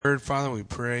Word, Father, we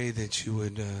pray that you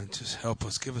would just help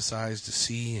us, give us eyes to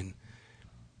see and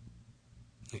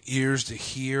ears to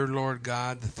hear, Lord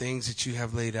God, the things that you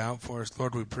have laid out for us.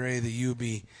 Lord, we pray that you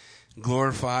be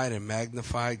glorified and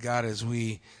magnified, God, as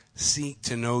we seek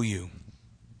to know you.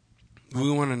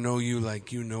 We want to know you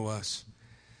like you know us.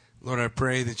 Lord, I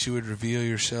pray that you would reveal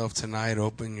yourself tonight,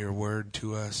 open your word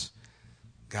to us,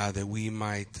 God, that we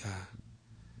might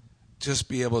just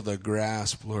be able to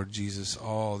grasp, Lord Jesus,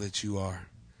 all that you are.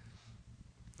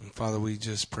 And Father, we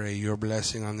just pray your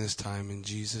blessing on this time in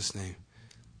Jesus' name.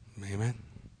 Amen.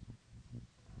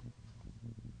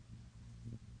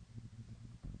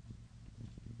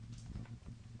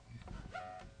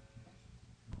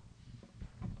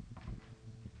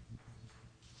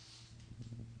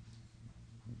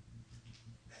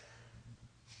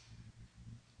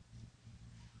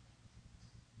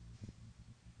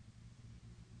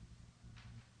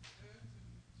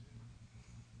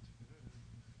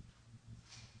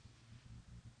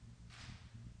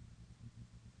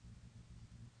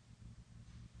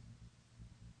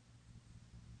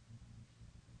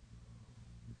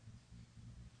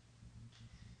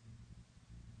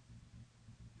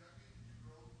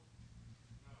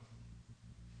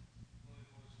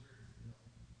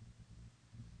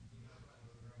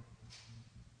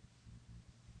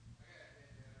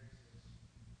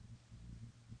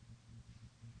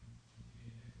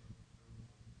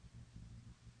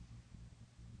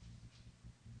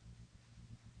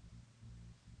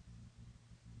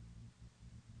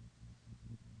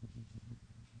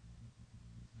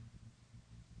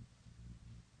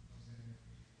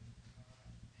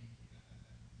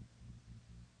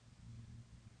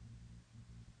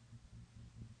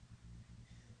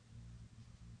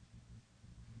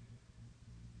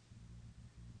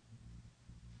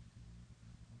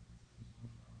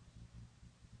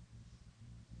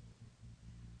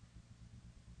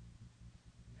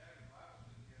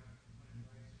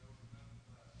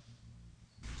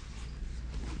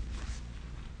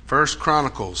 First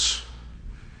Chronicles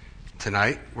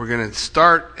tonight. We're going to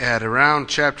start at around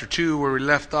chapter 2 where we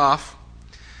left off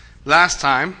last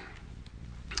time.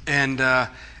 And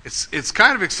it's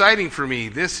kind of exciting for me.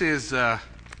 This is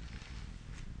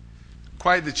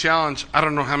quite the challenge. I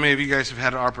don't know how many of you guys have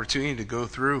had an opportunity to go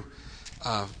through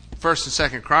First and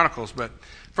Second Chronicles, but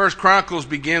First Chronicles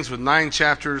begins with 9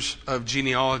 chapters of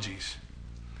genealogies.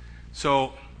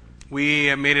 So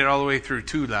we made it all the way through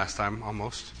 2 last time,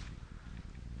 almost.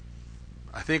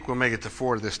 I think we'll make it to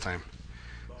 4 this time.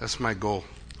 That's my goal.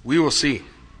 We will see.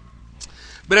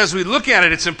 But as we look at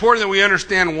it, it's important that we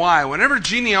understand why. Whenever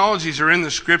genealogies are in the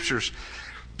scriptures,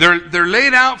 they're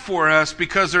laid out for us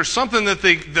because there's something that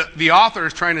the author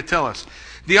is trying to tell us.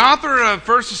 The author of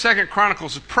 1st and 2nd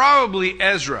Chronicles is probably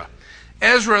Ezra.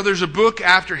 Ezra, there's a book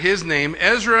after his name.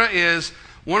 Ezra is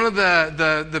one of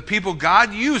the people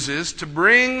God uses to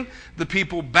bring the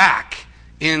people back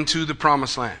into the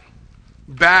Promised Land.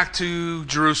 Back to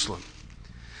Jerusalem.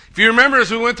 If you remember,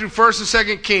 as we went through 1st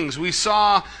and 2nd Kings, we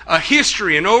saw a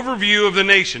history, an overview of the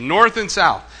nation, north and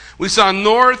south. We saw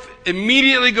north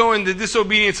immediately go into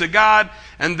disobedience of God,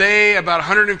 and they, about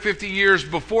 150 years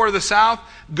before the south,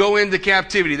 go into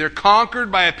captivity. They're conquered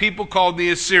by a people called the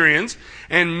Assyrians,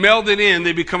 and melded in,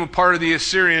 they become a part of the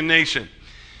Assyrian nation.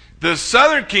 The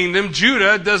southern kingdom,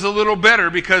 Judah, does a little better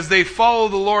because they follow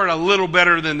the Lord a little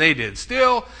better than they did.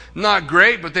 Still not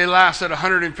great, but they lasted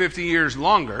 150 years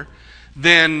longer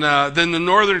than the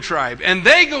northern tribe. And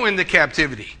they go into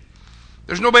captivity.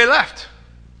 There's nobody left.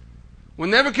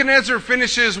 When Nebuchadnezzar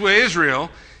finishes with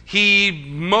Israel, he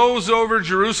mows over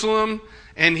Jerusalem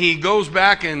and he goes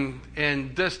back and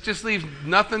just leaves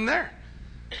nothing there.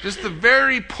 Just the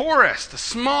very poorest, a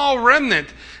small remnant.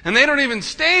 And they don't even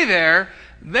stay there.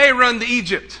 They run to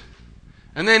Egypt.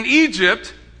 And then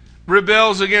Egypt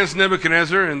rebels against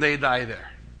Nebuchadnezzar and they die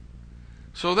there.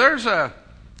 So there's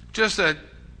just a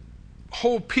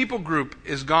whole people group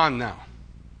is gone now.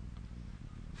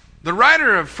 The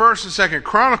writer of 1st and 2nd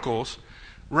Chronicles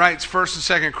writes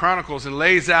 1st and 2nd Chronicles and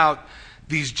lays out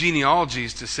these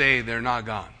genealogies to say they're not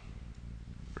gone.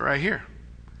 Right here.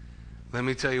 Let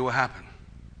me tell you what happened.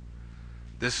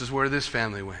 This is where this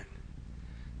family went.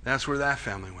 That's where that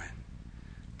family went.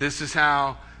 This is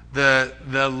how the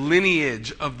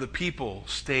lineage of the people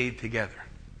stayed together.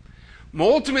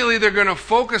 Ultimately, they're going to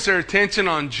focus their attention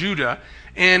on Judah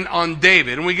and on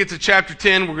David. And we get to chapter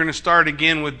 10, we're going to start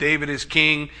again with David as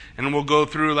king, and we'll go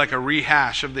through like a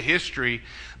rehash of the history.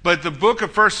 But the book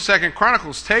of 1st and 2nd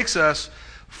Chronicles takes us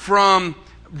from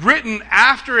written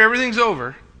after everything's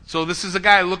over. So this is a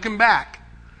guy looking back.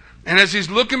 And as he's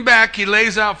looking back, he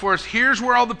lays out for us, here's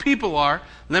where all the people are.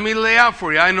 Let me lay out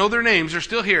for you. I know their names. They're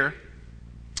still here.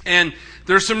 And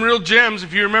there's some real gems.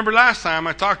 If you remember last time,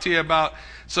 I talked to you about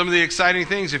some of the exciting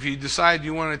things. If you decide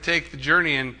you want to take the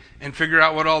journey and figure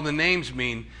out what all the names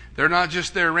mean, they're not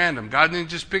just there random. God didn't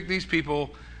just pick these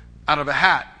people out of a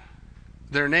hat.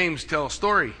 Their names tell a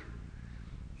story.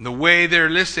 The way they're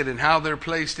listed and how they're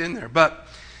placed in there. But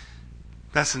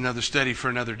that's another study for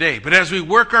another day. But as we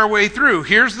work our way through,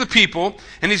 here's the people,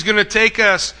 and he's going to take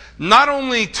us not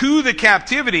only to the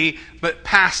captivity, but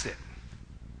past it.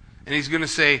 And he's going to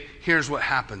say, here's what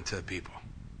happened to the people.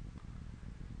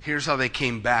 Here's how they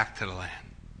came back to the land.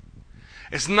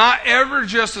 It's not ever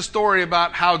just a story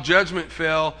about how judgment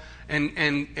fell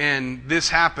and this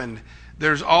happened.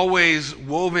 There's always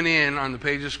woven in on the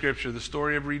page of Scripture the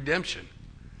story of redemption.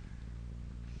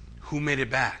 Who made it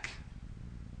back?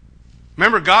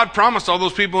 Remember, God promised all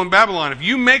those people in Babylon, if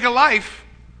you make a life,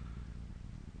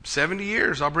 70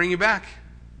 years, I'll bring you back.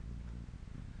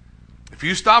 If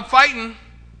you stop fighting,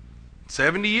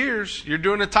 70 years, you're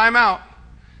doing a timeout.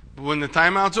 But when the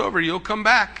timeout's over, you'll come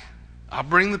back. I'll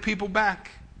bring the people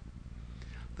back.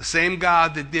 The same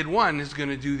God that did one is going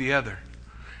to do the other.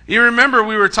 You remember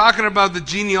we were talking about the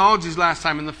genealogies last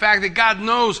time and the fact that God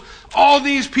knows all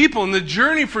these people. And the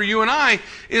journey for you and I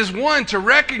is one, to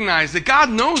recognize that God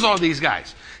knows all these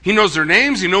guys. He knows their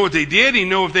names. He knows what they did. He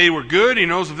knows if they were good. He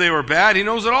knows if they were bad. He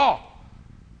knows it all.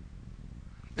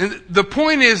 And the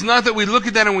point is not that we look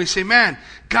at that and we say, man,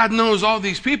 God knows all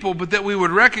these people, but that we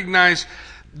would recognize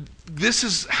this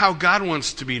is how God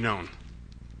wants to be known.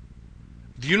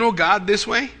 Do you know God this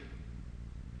way?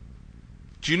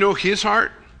 Do you know His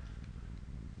heart?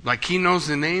 Like He knows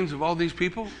the names of all these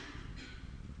people?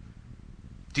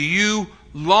 Do you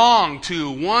long to,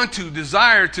 want to,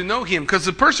 desire to know Him? Because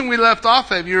the person we left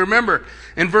off at, you remember,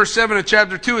 in verse 7 of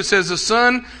chapter 2, it says, the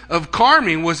son of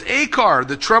Carmi was Achar,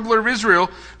 the troubler of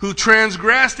Israel, who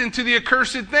transgressed into the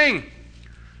accursed thing.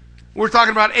 We're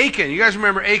talking about Achan. You guys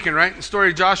remember Achan, right? In the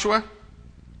story of Joshua?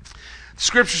 The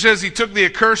Scripture says he took the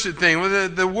accursed thing. Well,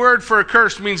 the word for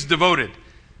accursed means devoted.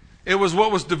 It was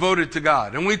what was devoted to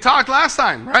God. And we talked last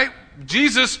time, right?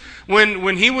 Jesus,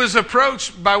 when he was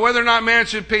approached by whether or not man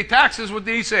should pay taxes, what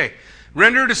did he say?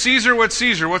 Render to Caesar what's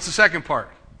Caesar. What's the second part?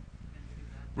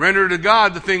 Render to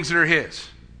God the things that are His.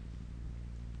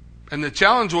 And the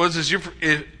challenge was,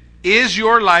 is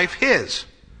your life His?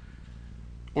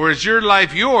 Or is your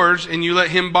life yours and you let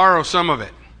Him borrow some of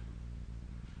it?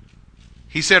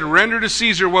 He said, render to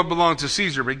Caesar what belongs to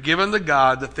Caesar, but give unto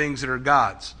God the things that are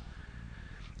God's.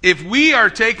 If we are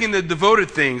taking the devoted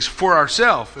things for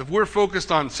ourselves, if we're focused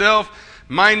on self,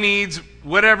 my needs,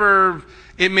 whatever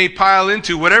it may pile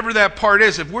into, whatever that part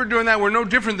is, if we're doing that, we're no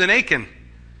different than Achan.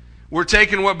 We're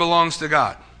taking what belongs to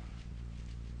God.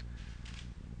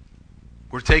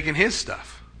 We're taking His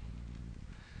stuff.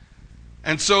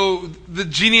 And so the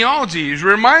genealogy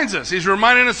reminds us. He's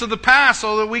reminding us of the past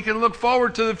so that we can look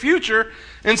forward to the future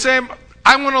and say,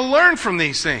 I want to learn from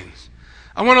these things.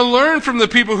 I want to learn from the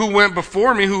people who went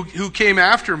before me, who came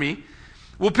after me.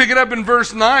 We'll pick it up in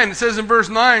verse 9. It says in verse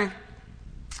 9,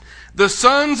 the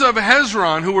sons of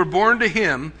Hezron who were born to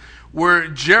him were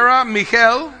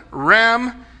Jerahmeel,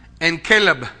 Ram, and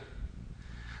Caleb.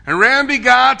 And Ram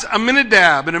begot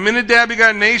Amminadab, and Amminadab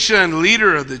begot Nahshon,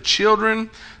 leader of the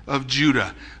children of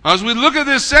Judah. As we look at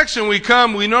this section, we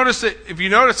notice that, if you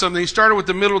notice something, he started with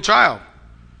the middle child.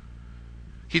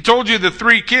 He told you the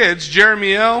three kids,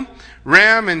 Jerahmeel,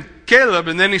 Ram, and Caleb,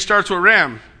 and then he starts with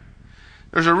Ram.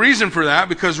 There's a reason for that,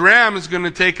 because Ram is going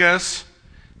to take us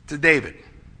to David.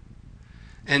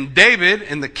 And David,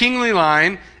 in the kingly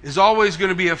line, is always going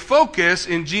to be a focus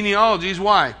in genealogies.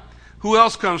 Why? Who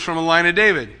else comes from a line of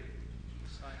David?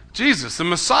 Messiah. Jesus, the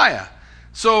Messiah.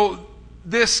 So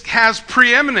this has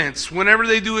preeminence whenever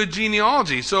they do a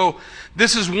genealogy. So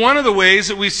this is one of the ways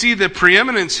that we see the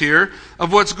preeminence here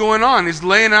of what's going on. He's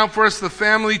laying out for us the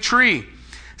family tree. It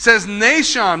says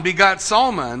Nahshon begot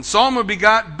Salma, and Salma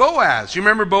begot Boaz. You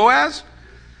remember Boaz?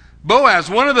 Boaz,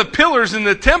 one of the pillars in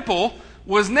the temple,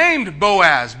 was named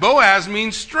Boaz. Boaz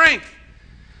means strength.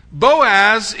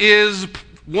 Boaz is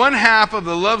one half of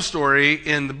the love story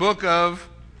in the book of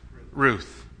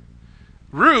Ruth.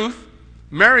 Ruth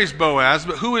marries Boaz,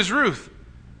 but who is Ruth?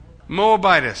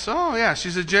 Moabitess. Oh yeah,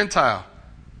 she's a Gentile.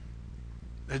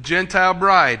 A Gentile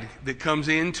bride that comes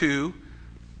into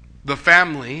the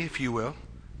family, if you will,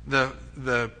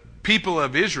 the people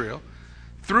of Israel,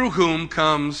 through whom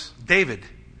comes David.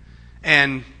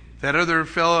 And that other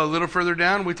fellow a little further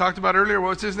down, we talked about earlier,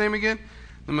 what's his name again?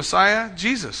 The Messiah?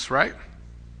 Jesus, right?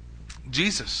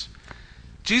 Jesus.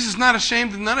 Jesus is not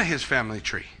ashamed of none of his family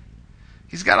tree.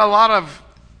 He's got a lot of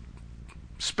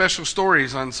special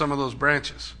stories on some of those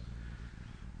branches.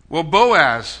 Well,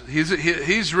 Boaz,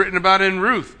 he's written about in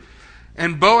Ruth.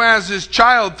 And Boaz's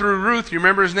child through Ruth, you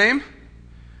remember his name?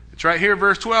 It's right here,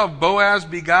 verse 12. Boaz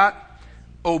begot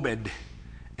Obed,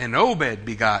 and Obed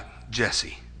begot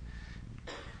Jesse.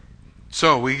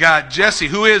 So we got Jesse,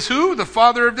 who is who? The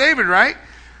father of David, right?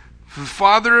 The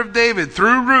father of David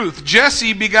through Ruth.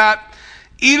 Jesse begot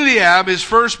Eliab, his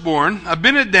firstborn,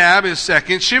 Abinadab, his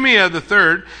second, Shimea the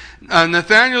third,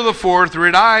 Nathaniel the fourth,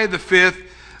 Ridai the fifth,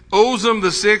 Ozem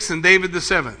the sixth, and David the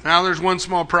seventh. Now there's one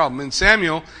small problem. In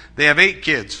Samuel, they have 8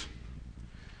 kids.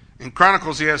 In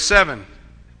Chronicles, he has 7.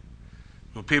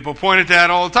 Well, people point at that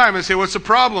all the time and say, what's the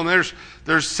problem?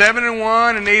 There's 7 in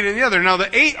one and 8 in the other. Now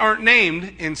the 8 aren't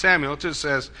named in Samuel. It just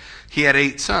says he had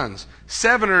 8 sons.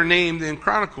 7 are named in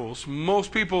Chronicles.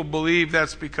 Most people believe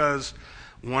that's because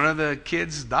one of the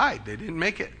kids died. They didn't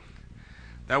make it.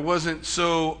 That wasn't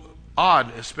so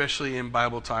odd, especially in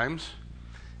Bible times.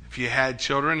 If you had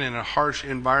children in a harsh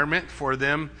environment, for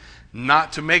them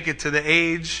not to make it to the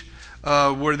age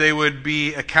where they would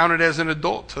be accounted as an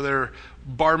adult to their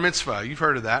bar mitzvah. You've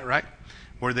heard of that, right?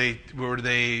 Where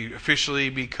they officially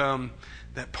become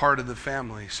that part of the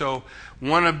family. So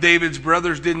one of David's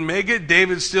brothers didn't make it.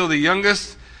 David's still the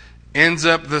youngest. Ends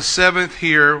up the 7th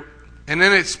here. And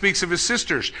then it speaks of his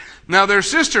sisters. Now their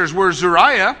sisters were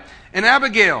Zeruiah and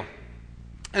Abigail.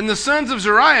 And the sons of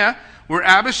Zeruiah were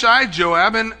Abishai,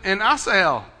 Joab, and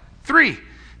Asahel. 3.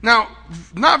 Now,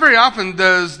 not very often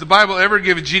does the Bible ever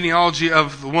give a genealogy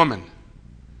of the woman.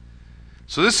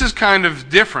 So this is kind of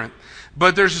different.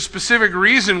 But there's a specific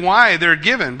reason why they're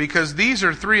given, because these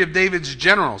are 3 of David's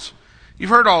generals. You've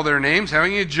heard all their names,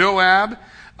 haven't you? Joab,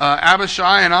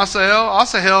 Abishai, and Asahel.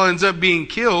 Asahel ends up being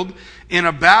killed in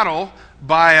a battle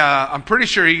by, I'm pretty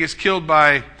sure he gets killed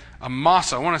by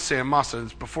Amasa. I want to say Amasa.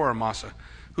 It's before Amasa.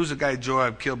 Who's the guy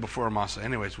Joab killed before Amasa?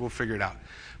 Anyways, we'll figure it out.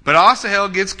 But Asahel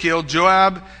gets killed.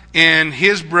 Joab and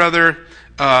his brother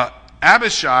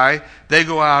Abishai, they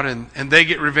go out and they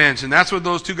get revenge. And that's what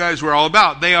those 2 guys were all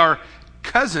about. They are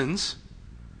cousins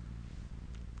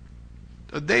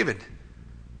of David.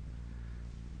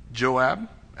 Joab,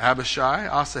 Abishai,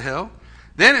 Asahel.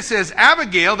 Then it says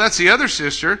Abigail, that's the other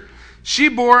sister, she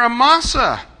bore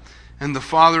Amasa. And the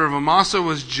father of Amasa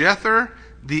was Jether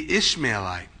the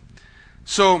Ishmaelite.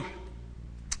 So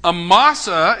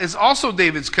Amasa is also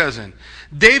David's cousin.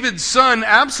 David's son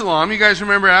Absalom, you guys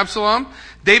remember Absalom?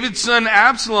 David's son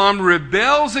Absalom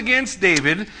rebels against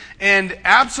David, and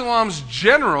Absalom's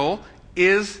general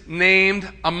is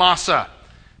named Amasa.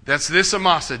 That's this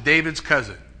Amasa, David's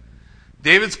cousin.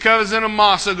 David's cousin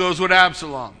Amasa goes with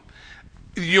Absalom.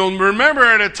 You'll remember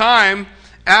at a time,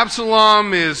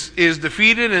 Absalom is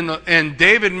defeated, and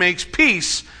David makes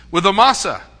peace with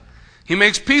Amasa. He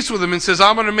makes peace with him and says,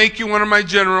 I'm going to make you one of my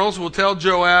generals. We'll tell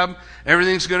Joab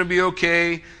everything's going to be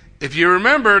okay. If you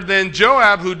remember, then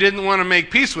Joab, who didn't want to make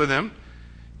peace with him,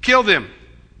 killed him.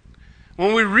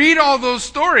 When we read all those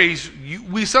stories,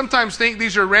 we sometimes think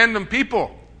these are random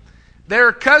people.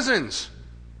 They're cousins.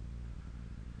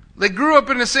 They grew up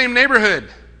in the same neighborhood.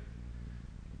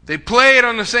 They played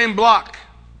on the same block.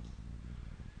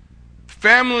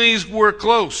 Families were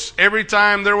close. Every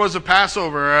time there was a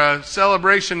Passover, a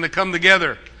celebration to come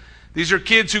together. These are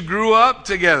kids who grew up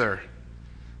together,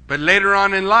 but later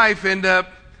on in life end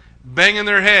up banging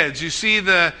their heads. You see,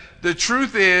 the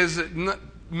truth is that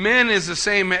men is the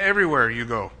same everywhere you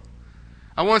go.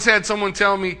 I once had someone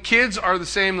tell me, kids are the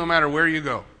same no matter where you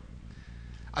go.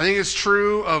 I think it's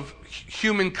true of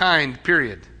humankind,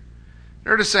 period.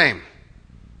 They're the same.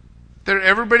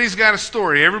 Everybody's got a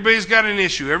story. Everybody's got an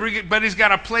issue. Everybody's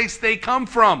got a place they come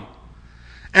from.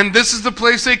 And this is the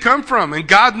place they come from. And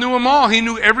God knew them all. He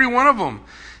knew every one of them.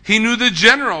 He knew the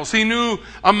generals. He knew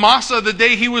Amasa the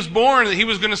day he was born, that he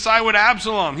was going to side with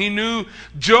Absalom. He knew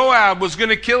Joab was going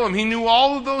to kill him. He knew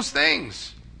all of those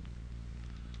things.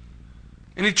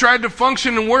 And he tried to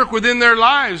function and work within their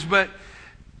lives. But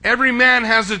every man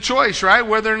has a choice, right?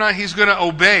 Whether or not he's going to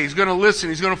obey, he's going to listen,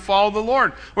 he's going to follow the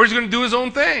Lord, or he's going to do his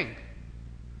own thing.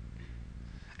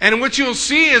 And what you'll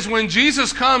see is when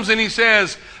Jesus comes and he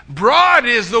says, broad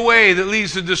is the way that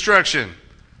leads to destruction.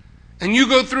 And you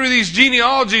go through these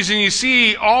genealogies and you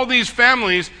see all these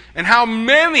families and how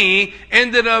many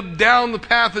ended up down the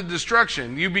path of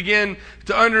destruction. You begin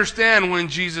to understand when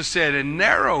Jesus said, and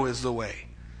narrow is the way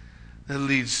that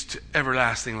leads to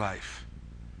everlasting life.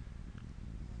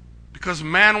 Because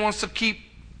man wants to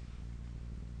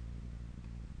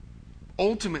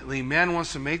ultimately, man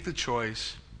wants to make the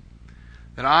choice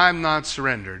that I'm not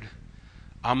surrendered.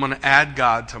 I'm going to add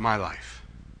God to my life.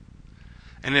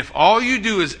 And if all you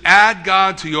do is add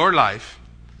God to your life,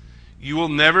 you will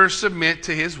never submit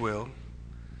to His will.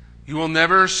 You will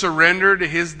never surrender to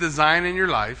His design in your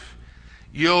life.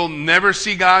 You'll never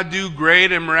see God do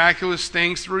great and miraculous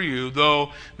things through you,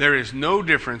 though there is no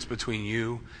difference between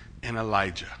you and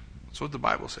Elijah. That's what the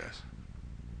Bible says.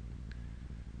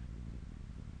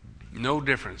 No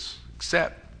difference,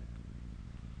 except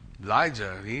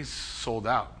Elijah, he's sold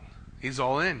out. He's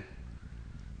all in.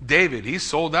 David, he's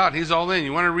sold out. He's all in.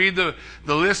 You want to read the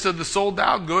list of the sold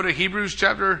out? Go to Hebrews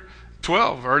chapter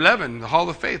 12 or 11, the Hall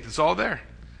of Faith. It's all there.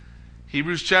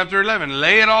 Hebrews chapter 11.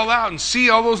 Lay it all out and see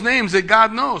all those names that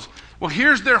God knows. Well,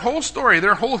 here's their whole story,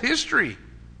 their whole history.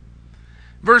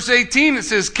 Verse 18, it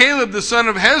says, Caleb, the son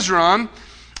of Hezron,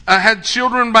 had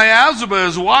children by Azubah,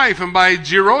 his wife, and by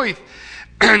Jeroith.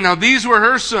 Now these were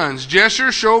her sons, Jesher,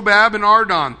 Shobab, and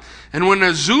Ardon. And when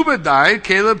Azubah died,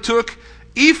 Caleb took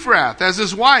Ephrath as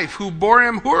his wife, who bore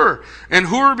him Hur. And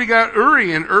Hur begot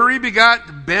Uri, and Uri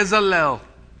begot Bezalel.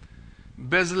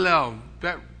 Bezalel.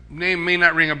 That name may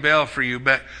not ring a bell for you,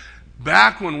 but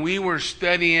back when we were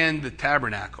studying the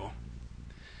tabernacle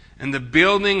and the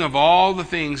building of all the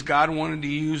things God wanted to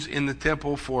use in the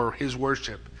temple for His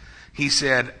worship, He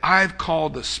said, I've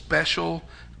called a special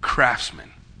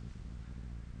craftsman,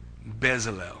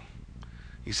 Bezalel.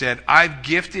 He said, I've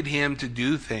gifted him to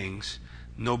do things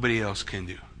nobody else can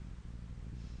do.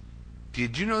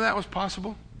 Did you know that was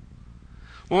possible?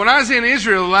 Well, when I was in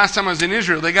Israel, the last time I was in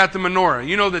Israel, they got the menorah.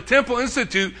 You know, the Temple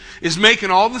Institute is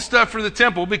making all the stuff for the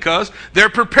temple because they're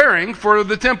preparing for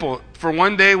the temple for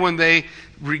one day when they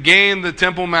regain the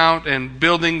Temple Mount and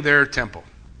building their temple.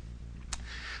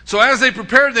 So as they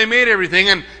prepared, they made everything,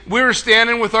 and we were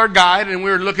standing with our guide, and we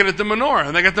were looking at the menorah.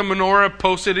 And they got the menorah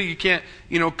posted, you can't,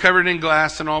 covered in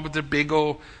glass and all, but the big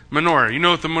old menorah. You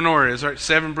know what the menorah is, right?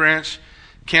 7-branch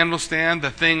candle stand,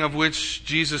 the thing of which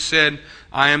Jesus said,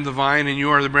 I am the vine and you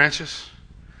are the branches.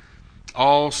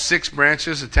 All 6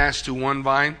 branches attached to one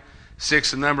vine.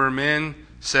 6, the number of men.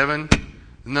 7,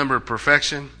 the number of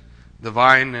perfection. The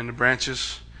vine and the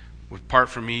branches. Apart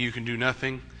from me, you can do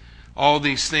nothing. All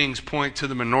these things point to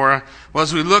the menorah. Well,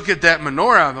 as we look at that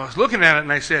menorah, I was looking at it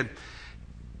and I said,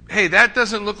 hey, that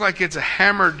doesn't look like it's a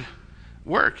hammered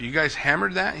work. You guys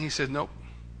hammered that? And he said, nope.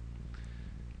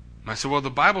 I said, well, the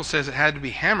Bible says it had to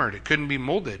be hammered. It couldn't be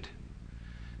molded.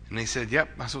 And they said, yep,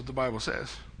 that's what the Bible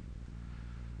says.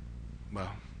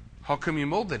 Well, how come you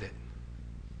molded it?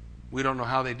 We don't know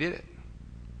how they did it.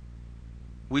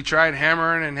 We tried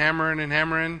hammering and hammering and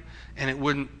hammering, and it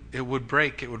would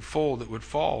break, it would fold, it would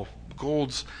fall.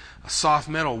 Gold's a soft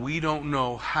metal. We don't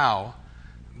know how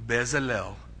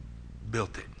Bezalel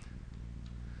built it.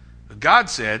 But God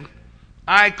said,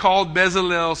 I called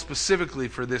Bezalel specifically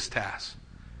for this task,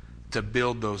 to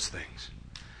build those things.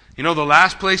 You know the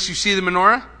last place you see the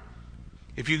menorah?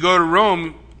 If you go to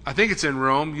Rome, I think it's in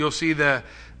Rome, you'll see the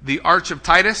Arch of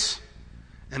Titus.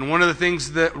 And one of the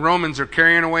things that Romans are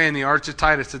carrying away in the Arch of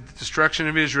Titus at the destruction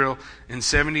of Israel in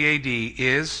 70 AD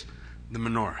is the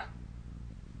menorah.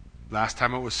 Last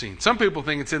time it was seen. Some people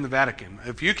think it's in the Vatican.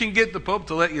 If you can get the Pope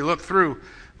to let you look through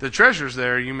the treasures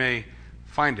there, you may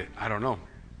find it. I don't know.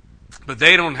 But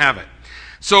they don't have it.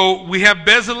 So we have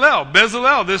Bezalel.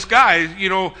 Bezalel, this guy,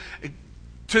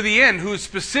 to the end, who is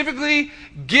specifically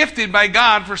gifted by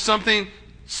God for something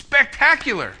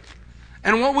spectacular.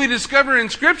 And what we discover in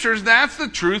Scriptures, that's the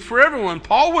truth for everyone.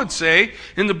 Paul would say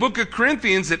in the book of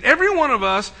Corinthians that every one of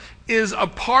us is a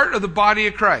part of the body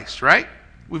of Christ, right?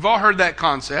 We've all heard that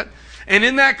concept. And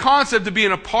in that concept of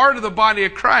being a part of the body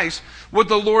of Christ, what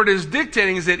the Lord is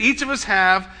dictating is that each of us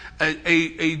have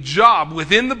a job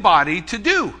within the body to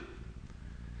do.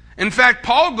 In fact,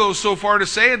 Paul goes so far to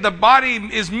say the body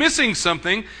is missing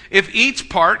something if each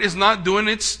part is not doing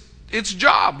its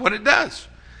job, what it does.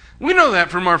 We know that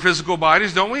from our physical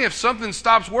bodies, don't we? If something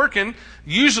stops working,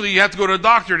 usually you have to go to a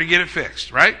doctor to get it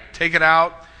fixed, right? Take it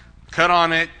out, cut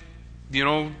on it,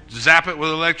 zap it with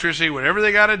electricity, whatever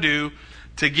they got to do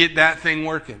to get that thing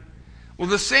working. Well,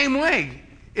 the same way,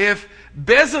 if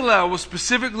Bezalel was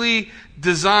specifically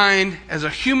designed as a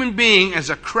human being,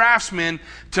 as a craftsman,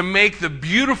 to make the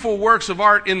beautiful works of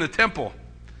art in the temple,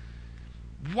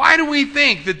 why do we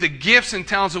think that the gifts and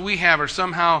talents that we have are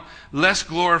somehow less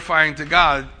glorifying to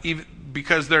God even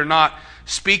because they're not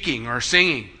speaking or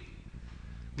singing?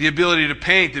 The ability to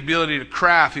paint, the ability to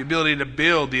craft, the ability to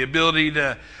build, the ability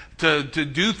to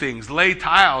do things, lay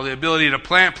tile, the ability to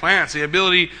plant plants, the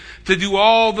ability to do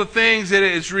all the things that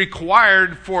is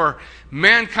required for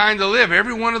mankind to live.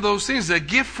 Every one of those things is a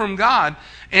gift from God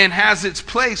and has its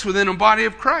place within the body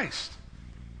of Christ.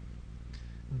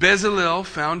 Bezalel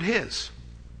found his.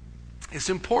 It's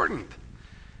important.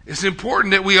 It's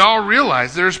important that we all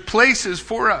realize there's places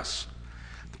for us.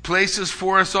 Places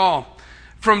for us all.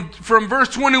 From verse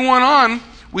 21 on,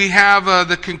 we have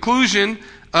the conclusion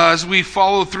as we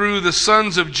follow through the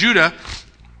sons of Judah,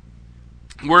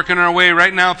 working our way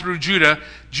right now through Judah.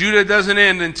 Judah doesn't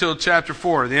end until chapter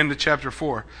 4, the end of chapter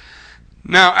 4.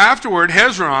 Now, afterward,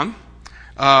 Hezron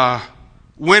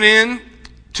went in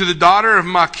to the daughter of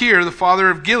Machir, the father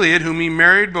of Gilead, whom he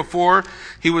married before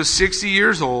he was 60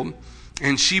 years old.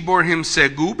 And she bore him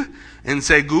Segub, and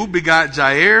Segub begot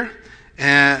Jair,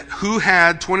 who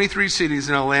had 23 cities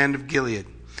in the land of Gilead.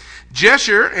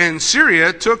 Jesher and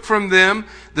Syria took from them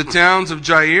the towns of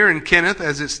Jair and Kenneth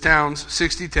as its towns,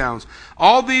 60 towns.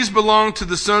 All these belonged to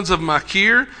the sons of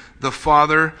Machir, the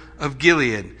father of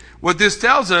Gilead. What this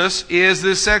tells us is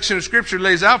this section of Scripture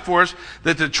lays out for us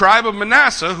that the tribe of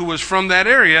Manasseh, who was from that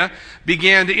area,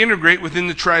 began to integrate within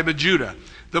the tribe of Judah.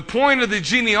 The point of the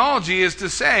genealogy is to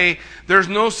say there's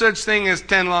no such thing as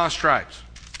 10 lost tribes.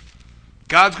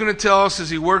 God's going to tell us as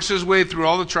he works his way through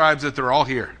all the tribes that they're all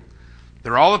here.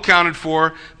 They're all accounted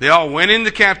for. They all went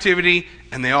into captivity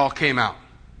and they all came out.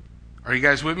 Are you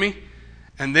guys with me?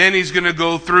 And then he's going to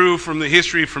go through from the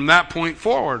history from that point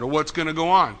forward of what's going to go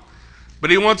on.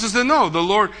 But he wants us to know, the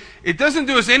Lord, it doesn't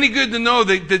do us any good to know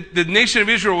that the nation of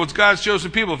Israel was God's chosen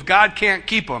people if God can't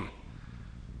keep them.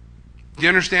 Do you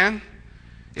understand?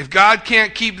 If God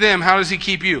can't keep them, how does he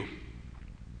keep you?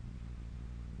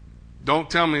 Don't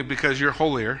tell me because you're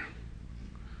holier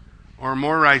or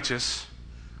more righteous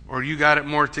or you got it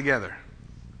more together.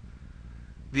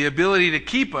 The ability to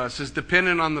keep us is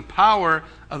dependent on the power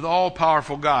of the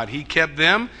all-powerful God. He kept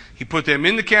them. He put them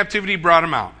into captivity, brought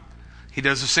them out. He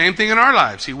does the same thing in our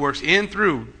lives. He works in,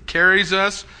 through, carries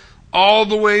us all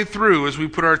the way through as we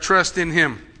put our trust in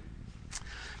him.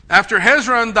 After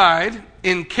Hezron died,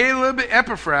 in Caleb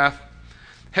Ephrath,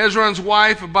 Hezron's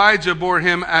wife Abijah bore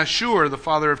him Ashur, the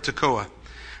father of Tekoa.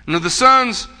 Now the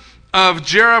sons of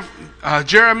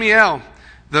Jeremiel,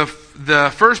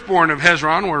 the firstborn of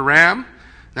Hezron, were Ram.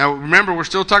 Now remember, we're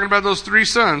still talking about those three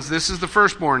sons. This is the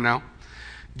firstborn now.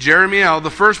 Jeremiel,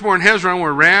 the firstborn Hezron,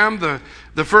 were Ram,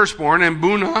 the firstborn, and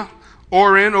Bunah,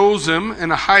 Oren, Ozim,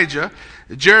 and Ahijah.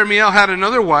 Jeremiel had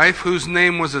another wife whose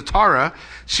name was Atara.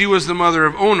 She was the mother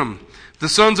of Onam. The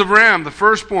sons of Ram, the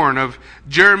firstborn of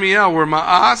Jeremiel, were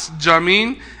Maas,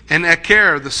 Jamin, and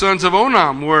Eker. The sons of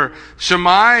Onam were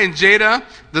Shammai and Jada.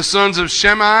 The sons of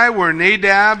Shimei were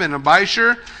Nadab and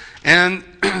Abishur. And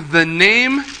the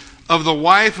name of the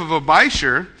wife of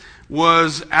Abishur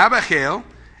was Abihail,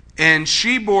 and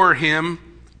she bore him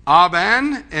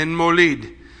Aban and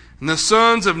Molid. And the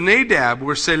sons of Nadab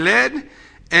were Seled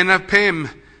and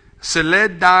Apim.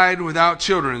 Seled died without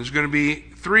children. There's going to be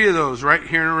 3 of those right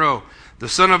here in a row. The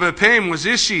son of Apim was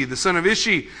Ishi. The son of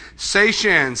Ishi,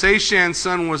 Sashan. Sashan's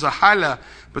son was Ahila.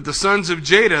 But the sons of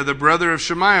Jada, the brother of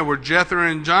Shemaiah, were Jether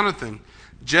and Jonathan.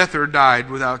 Jether died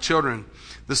without children.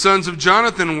 The sons of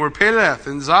Jonathan were Peleth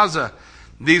and Zaza.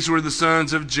 These were the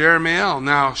sons of Jeremiel.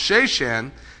 Now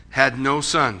Shashan had no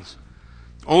sons,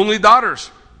 only daughters.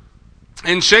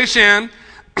 And Shashan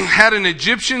had an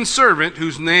Egyptian servant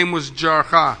whose name was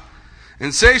Jarha.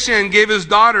 And Shashan gave his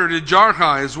daughter to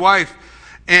Jarha, his wife,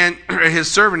 and his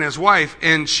servant, his wife,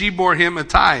 and she bore him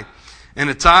Attai. And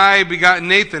Attai begot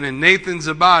Nathan, and Nathan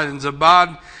Zabad, and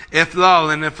Zabad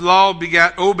Ethlal, and Ethlal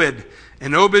begot Obed,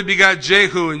 and Obed begot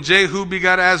Jehu, and Jehu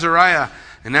begot Azariah,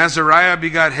 and Azariah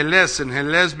begot Heles, and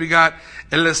Heles begot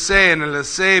Elisei, and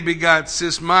Elisei begot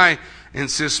Sismai, and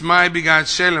Sismai begot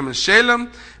Shalem, and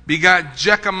Shalem begot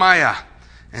Jechamiah,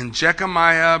 and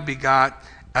Jechamiah begot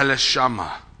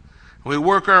Elishama. We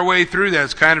work our way through that.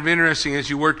 It's kind of interesting as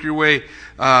you work your way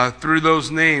through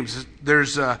those names.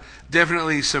 There's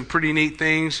definitely some pretty neat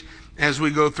things as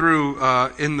we go through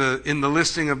in the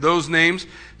listing of those names.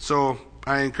 So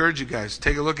I encourage you guys,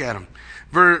 take a look at them.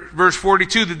 Verse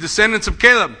 42, the descendants of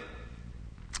Caleb,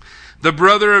 the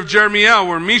brother of Jeremiel,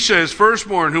 were Misha, his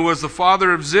firstborn, who was the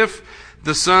father of Ziph,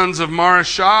 the sons of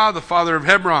Marashah, the father of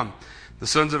Hebron. The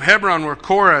sons of Hebron were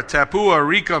Korah, Tapua,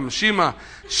 Rekam, Shema.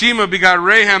 Shema begot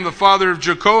Raham, the father of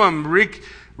Jecoam.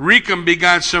 Rekam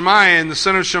begot Shammai, and the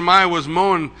son of Shammai was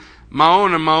Maon,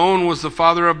 and Maon was the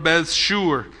father of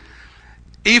Beth-shur.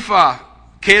 Ephah,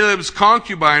 Caleb's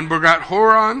concubine, begot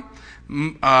Horan,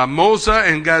 Moza,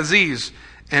 and Gaziz.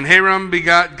 And Haram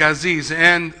begot Gaziz.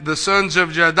 And the sons of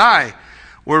Jadai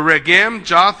were Regem,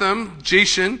 Jotham,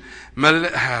 Jeshan,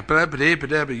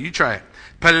 you try it.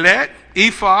 Pelet,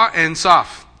 Ephah, and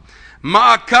Soph.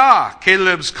 Maacah,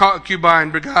 Caleb's concubine,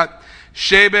 begot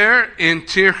Sheber in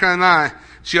Tirhanai.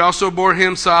 She also bore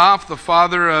him Saaph, the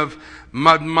father of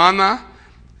Madmana,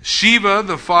 Shiva,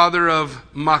 the father of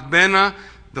Machbena,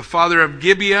 the father of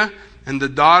Gibeah, and the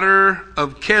daughter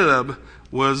of Caleb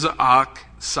was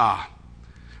Aksah.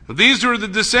 These were the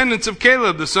descendants of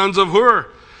Caleb, the sons of Hur,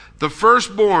 The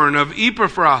firstborn of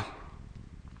Ephrathah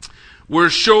were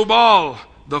Shobal,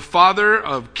 the father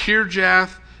of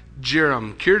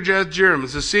Kirjath-jearim. Kirjath-jearim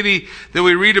is a city that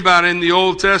we read about in the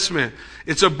Old Testament.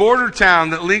 It's a border town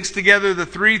that links together the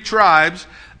three tribes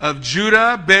of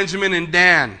Judah, Benjamin, and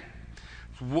Dan.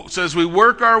 So as we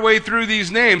work our way through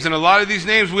these names, and a lot of these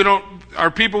names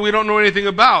are people we don't know anything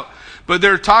about, but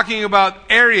they're talking about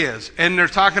areas, and they're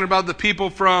talking about the people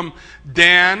from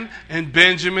Dan and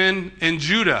Benjamin and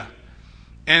Judah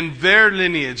and their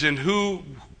lineage and who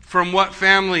from what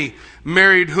family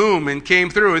married whom and came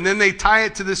through. And then they tie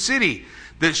it to the city,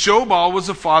 that Shobal was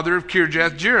the father of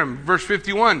Kirjath-jearim. Verse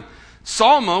 51,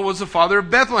 Salma was the father of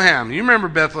Bethlehem. You remember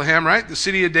Bethlehem, right? The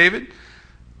city of David,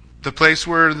 the place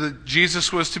where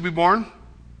Jesus was to be born.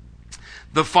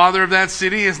 The father of that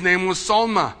city, his name was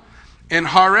Salma. And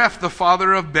Hareph, the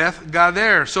father of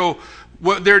Beth-gader. So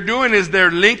what they're doing is they're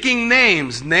linking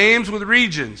names with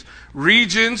regions.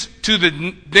 Regions to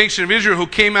the nation of Israel who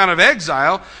came out of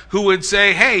exile, who would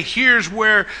say, hey, here's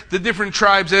where the different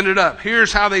tribes ended up.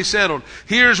 Here's how they settled.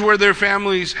 Here's where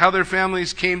how their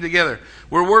families came together.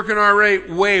 We're working our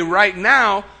way right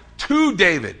now to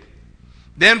David.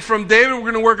 Then from David,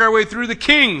 we're going to work our way through the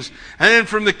kings. And then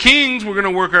from the kings, we're going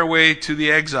to work our way to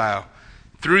the exile.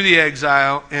 Through the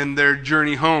exile and their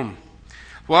journey home.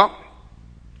 Well,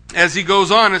 as he goes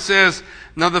on, it says,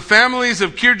 now the families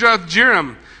of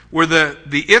Kirjath-jearim were the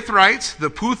Ithrites,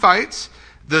 the Puthites,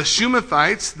 the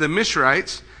Shumathites, the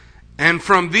Mishrites, and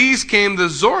from these came the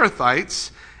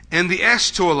Zorathites and the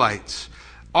Eshtaolites.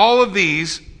 All of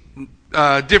these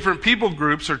different people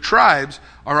groups or tribes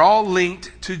are all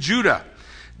linked to Judah.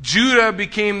 Judah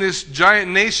became this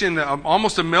giant nation,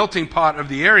 almost a melting pot of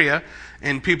the area,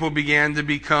 and people began to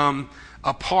become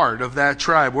a part of that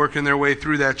tribe, working their way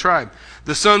through that tribe.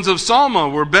 The sons of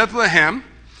Salma were Bethlehem,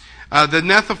 the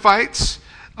Netophites,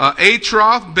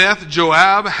 Atroth, Beth,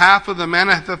 Joab, half of the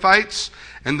Manahathites,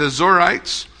 and the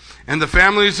Zorites. And the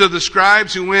families of the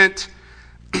scribes who went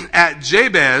at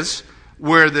Jabez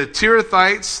were the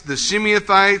Tirathites, the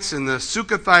Shimeathites, and the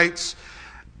Sukathites.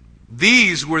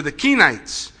 These were the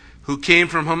Kenites, who came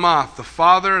from Hamath, the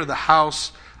father of the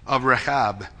house of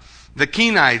Rechab. The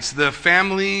Kenites, the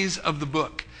families of the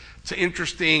book. It's an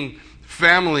interesting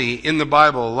family in the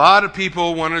Bible. A lot of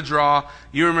people want to draw,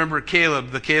 you remember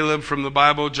Caleb, the Caleb from the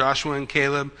Bible, Joshua and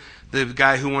Caleb, the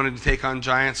guy who wanted to take on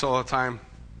giants all the time.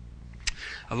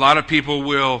 A lot of people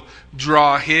will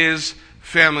draw his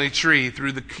family tree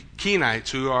through the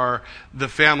Kenites, who are the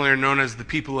family are known as the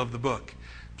people of the book.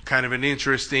 Kind of an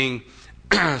interesting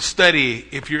study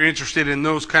if you're interested in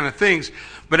those kind of things.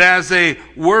 But as they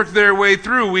work their way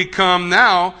through, we come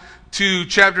now to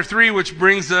chapter 3, which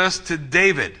brings us to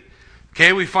David.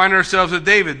 Okay, we find ourselves at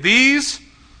David. These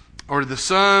are the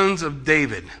sons of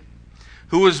David,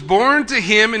 who was born to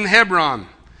him in Hebron.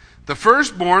 The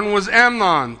firstborn was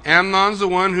Amnon. Amnon's the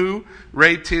one who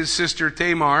raped his sister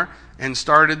Tamar and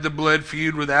started the blood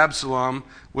feud with Absalom,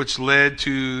 which led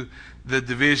to the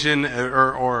division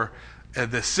or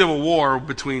the civil war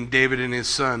between David and his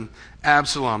son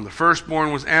Absalom. The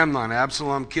firstborn was Amnon.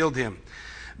 Absalom killed him.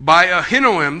 By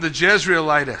Ahinoam the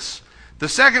Jezreelitess. The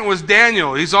second was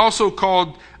Daniel. He's also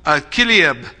called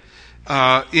Chileab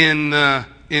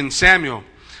in Samuel.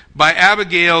 By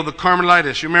Abigail the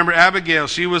Carmelitess. You remember Abigail?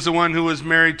 She was the one who was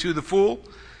married to the fool.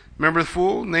 Remember the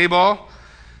fool, Nabal?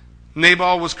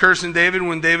 Nabal was cursing David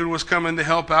when David was coming to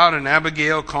help out, and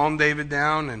Abigail calmed David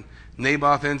down, and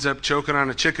Naboth ends up choking on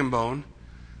a chicken bone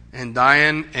and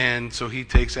dying, and so he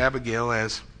takes Abigail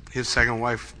as his second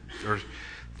wife, or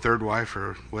third wife,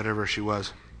 or whatever she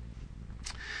was.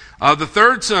 The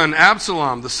third son,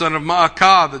 Absalom, the son of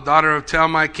Maacah, the daughter of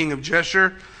Talmai, king of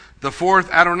Geshur. The fourth,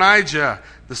 Adonijah,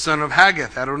 the son of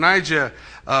Haggith. Adonijah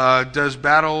does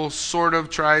battle, sort of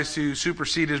tries to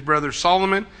supersede his brother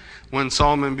Solomon when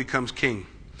Solomon becomes king.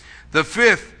 The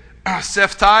fifth,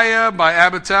 Shephatiah by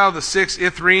Abital. The sixth,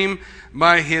 Ithream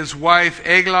by his wife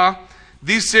Eglah.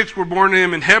 These six were born to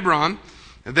him in Hebron.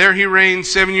 There he reigned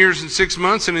 7 years and 6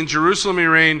 months, and in Jerusalem he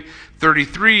reigned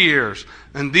 33 years.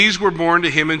 And these were born to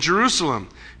him in Jerusalem: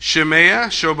 Shemaiah,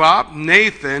 Shobab,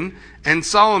 Nathan, and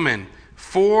Solomon.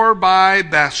 Four by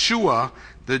Bathshua,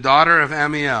 the daughter of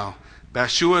Amiel.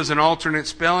 Bathshua is an alternate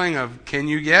spelling of, can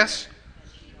you guess?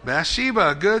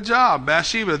 Bathsheba. Good job,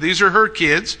 Bathsheba. These are her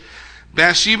kids.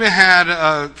 Bathsheba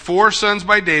had 4 sons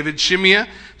by David: Shimea,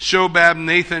 Shobab,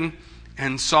 Nathan,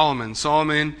 and Solomon.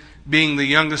 Solomon being the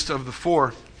youngest of the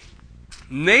 4.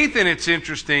 Nathan, it's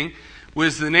interesting,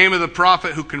 was the name of the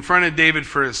prophet who confronted David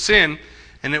for his sin,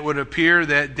 and it would appear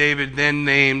that David then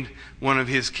named one of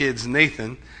his kids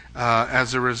Nathan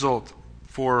as a result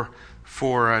for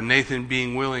Nathan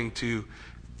being willing to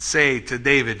say to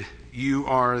David, you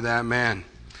are that man.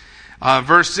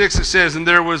 Verse 6, it says, and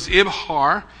there was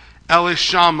Ibhar,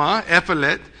 Elishama,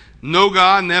 Ephelet,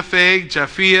 Noga, Nepheg,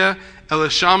 Japhia,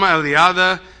 Elishama,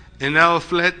 Eliada, and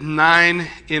Eliphelet, 9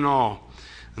 in all.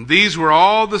 And these were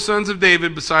all the sons of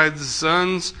David, besides the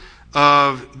sons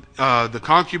of the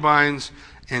concubines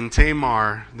and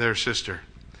Tamar, their sister.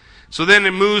 So then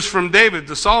it moves from David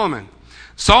to Solomon.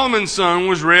 Solomon's son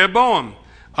was Rehoboam.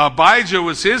 Abijah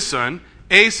was his son.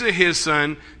 Asa his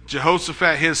son.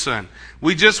 Jehoshaphat his son.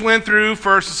 We just went through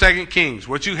 1st and 2nd Kings.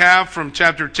 What you have from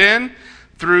chapter 10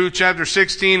 through chapter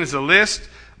 16 is a list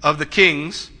of the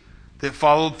kings that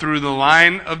followed through the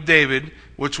line of David,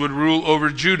 which would rule over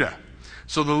Judah.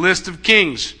 So the list of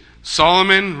kings: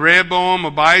 Solomon, Rehoboam,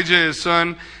 Abijah his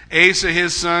son, Asa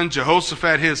his son,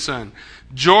 Jehoshaphat his son,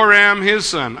 Joram his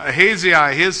son,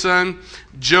 Ahaziah his son,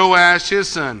 Joash his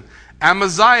son,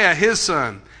 Amaziah his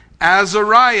son,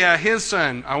 Azariah his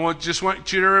son. Just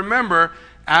want you to remember,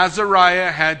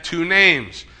 Azariah had 2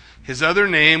 names. His other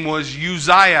name was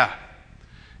Uzziah.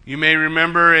 You may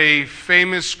remember a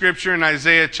famous scripture in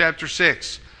Isaiah chapter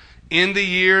 6. In the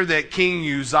year that King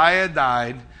Uzziah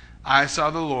died, I saw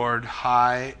the Lord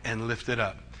high and lifted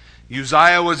up.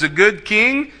 Uzziah was a good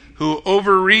king who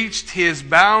overreached his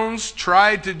bounds,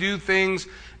 tried to do things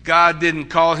God didn't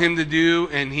call him to do,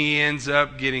 and he ends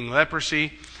up getting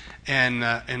leprosy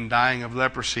and dying of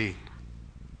leprosy.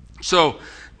 So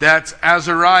that's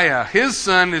Azariah. His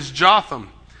son is Jotham.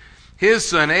 His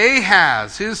son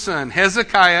Ahaz. His son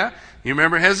Hezekiah. You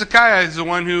remember Hezekiah is the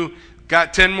one who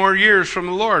got 10 more years from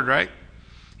the Lord, right?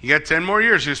 He got 10 more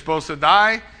years. He was supposed to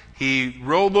die. He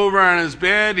rolled over on his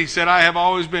bed. He said, I have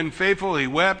always been faithful. He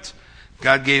wept.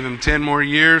 God gave him 10 more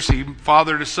years. He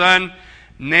fathered a son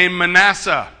named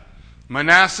Manasseh.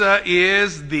 Manasseh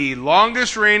is the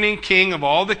longest reigning king of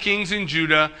all the kings in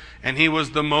Judah, and he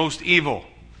was the most evil.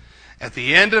 At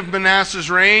the end of Manasseh's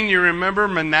reign, you remember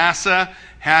Manasseh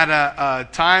had a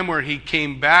time where he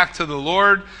came back to the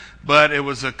Lord, but it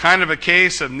was a kind of a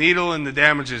case of needle and the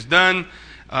damage is done.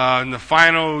 In the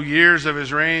final years of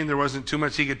his reign, there wasn't too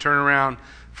much he could turn around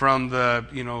from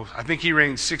I think he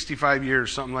reigned 65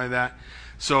 years, something like that.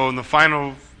 So in the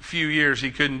final few years,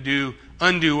 he couldn't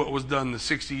undo what was done the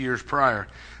 60 years prior.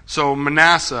 So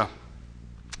Manasseh,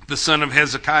 the son of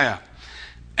Hezekiah.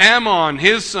 Ammon,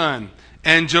 his son,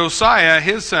 and Josiah,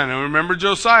 his son. And remember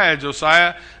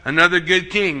Josiah, another good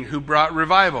king who brought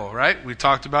revival, right? We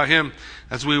talked about him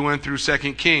as we went through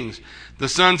 2 Kings. The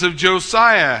sons of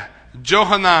Josiah,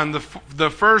 Johanan, the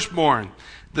firstborn.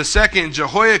 The second,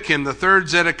 Jehoiakim. The third,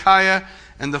 Zedekiah.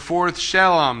 And the fourth,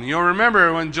 Shalom. You'll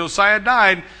remember when Josiah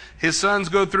died, his sons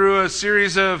go through a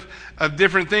series of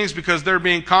different things because they're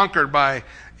being conquered by,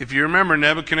 if you remember,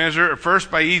 Nebuchadnezzar,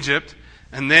 first by Egypt,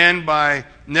 and then by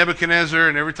Nebuchadnezzar.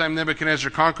 And every time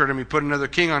Nebuchadnezzar conquered him, he put another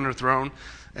king on the throne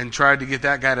and tried to get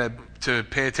that guy to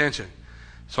pay attention.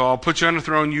 So I'll put you on the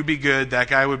throne, you be good. That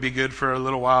guy would be good for a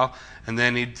little while, and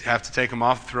then he'd have to take him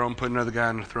off the throne, put another guy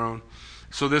on the throne.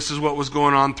 So this is what was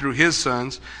going on through his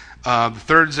sons. The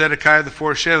third, Zedekiah, the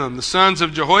fourth, Shalom. The sons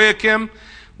of Jehoiakim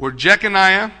were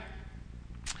Jeconiah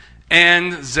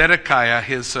and Zedekiah,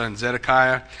 his son.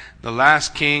 Zedekiah, the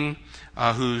last king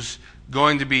who's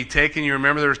going to be taken. You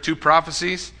remember there were 2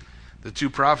 prophecies. The 2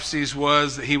 prophecies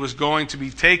was that he was going to be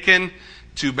taken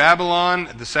to Babylon.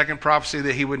 The second prophecy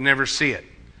that he would never see it.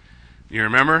 You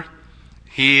remember?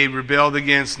 He rebelled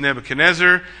against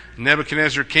Nebuchadnezzar.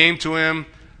 Nebuchadnezzar came to him,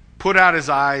 put out his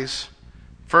eyes,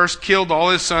 first killed all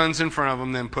his sons in front of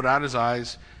him, then put out his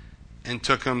eyes and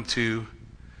took him to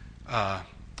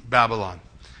Babylon.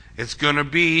 It's going to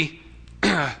be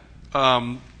part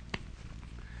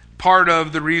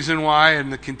of the reason why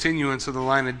and the continuance of the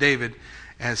line of David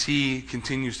as he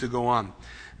continues to go on.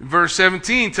 Verse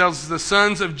 17 tells us the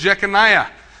sons of Jeconiah,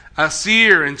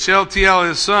 Asir and Shealtiel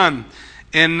his son,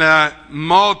 and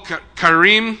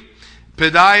Malkarim,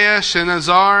 Pedaiah,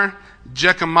 Shenazar,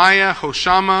 Jechemiah,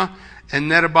 Hoshama, and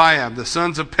Nedabiah. The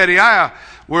sons of Pedaiah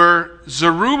were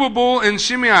Zerubbabel and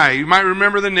Shimei. You might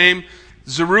remember the name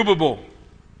Zerubbabel.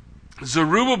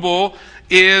 Zerubbabel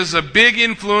is a big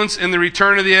influence in the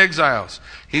return of the exiles.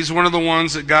 He's one of the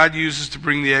ones that God uses to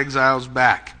bring the exiles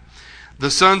back.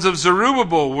 The sons of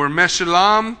Zerubbabel were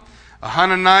Meshullam,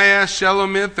 Hananiah,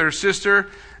 Shelomith, their sister,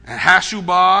 and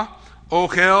Hashubah,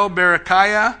 Ochel,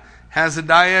 Berechiah,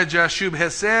 Hazadiah, Jashub,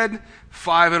 Hesed,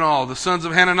 5 in all. The sons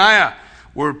of Hananiah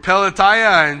were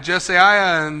Pelatiah and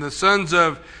Jesaiah, and the sons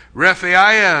of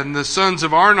Rephaiah, and the sons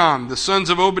of Arnon, the sons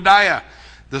of Obadiah,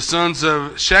 the sons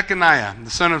of Shechaniah. The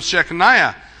son of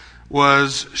Shechaniah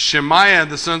was Shemaiah.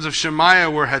 The sons of Shemaiah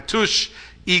were Hattush,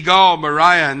 Egal,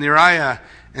 Bariah, Neriah,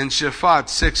 and Shaphat,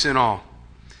 6 in all.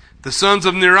 The sons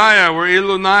of Neriah were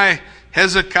Eloni,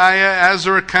 Hezekiah,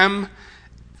 Azrikam,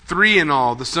 3 in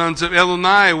all. The sons of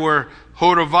Eloni were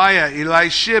Hodaviah,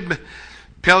 Elishib,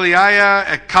 Peliah,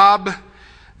 Akab,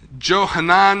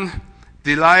 Johanan,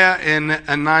 Deliah, and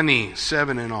Anani,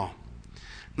 7 in all.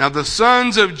 Now the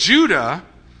sons of Judah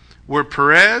were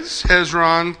Perez,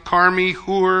 Hezron, Carmi,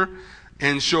 Hur,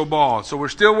 and Shobal. So we're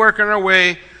still working our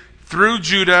way through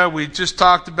Judah. We just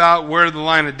talked about where the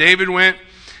line of David went.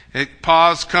 It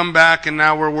paused, come back, and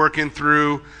now we're working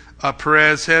through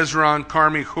Perez, Hezron,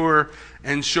 Carmi, Hur,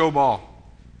 and Shobal.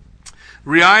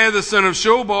 Reiah, the son of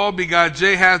Shobal, begot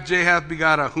Jahath. Jahath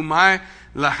begot Ahumai,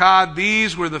 Lahad.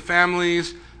 These were the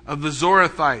families of the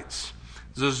Zorathites.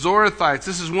 The Zorathites.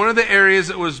 This is one of the areas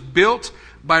that was built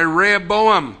by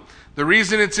Rehoboam. The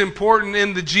reason it's important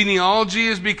in the genealogy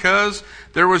is because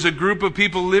there was a group of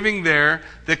people living there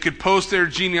that could post their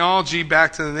genealogy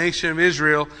back to the nation of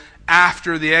Israel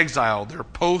after the exile. They're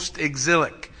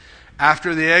post-exilic.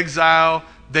 After the exile,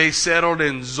 they settled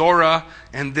in Zorah,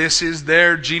 and this is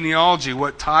their genealogy,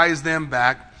 what ties them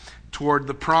back toward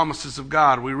the promises of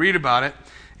God. We read about it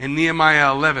in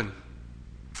Nehemiah 11.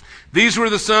 These were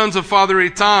the sons of Father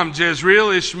Etam, Jezreel,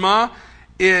 Ishma,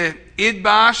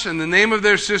 Idbash, and the name of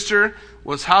their sister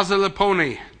was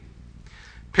Hazelaponi.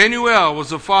 Penuel was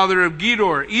the father of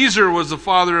Gedor. Ezer was the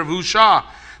father of Hushah.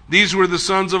 These were the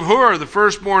sons of Hur, the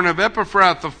firstborn of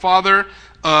Ephrath, the father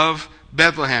of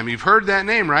Bethlehem. You've heard that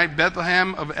name, right?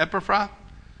 Bethlehem of Ephrath?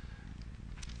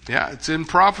 Yeah, it's in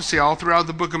prophecy all throughout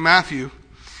the book of Matthew.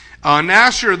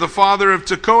 Nasher, the father of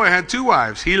Tekoa, had 2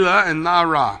 wives, Helah and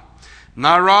Naarah.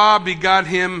 Naarah begot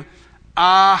him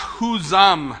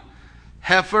Ahuzam,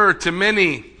 Hefer,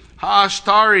 Temeni,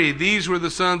 Haashtari. These were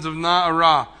the sons of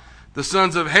Naarah. The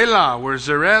sons of Helah were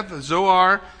Zereth,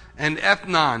 Zoar, and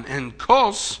Ethnan. And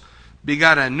Kos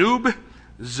begot Anub,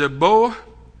 Zeboh,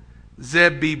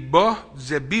 Zebibah.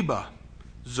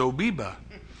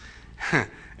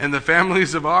 And the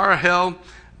families of Arahel,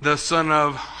 the son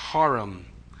of Haram.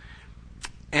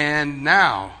 And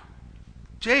now,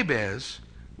 Jabez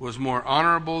was more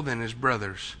honorable than his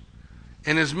brothers.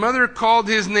 And his mother called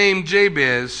his name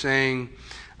Jabez, saying,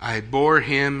 I bore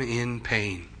him in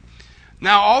pain.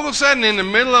 Now, all of a sudden, in the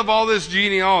middle of all this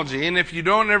genealogy, and if you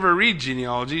don't ever read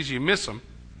genealogies, you miss them,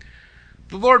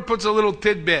 the Lord puts a little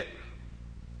tidbit,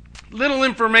 little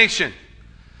information,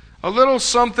 a little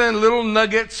something, little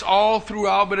nuggets all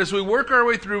throughout. But as we work our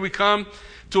way through, we come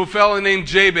to a fellow named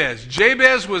Jabez.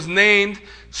 Jabez was named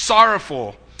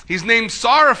Sorrowful. He's named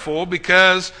Sorrowful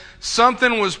because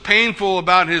something was painful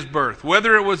about his birth.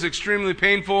 Whether it was extremely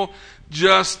painful,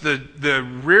 just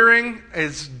the rearing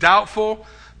is doubtful.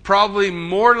 Probably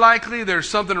more likely there's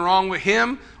something wrong with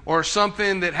him or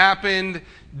something that happened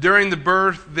during the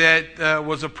birth that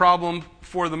was a problem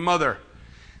for the mother.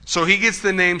 So he gets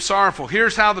the name Sorrowful.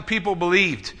 Here's how the people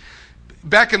believed.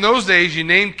 Back in those days, you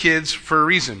named kids for a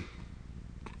reason.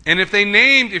 And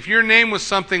if your name was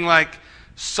something like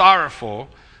sorrowful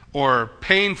or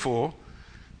painful,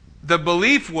 the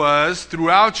belief was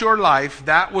throughout your life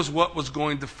that was what was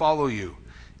going to follow you.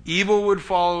 Evil would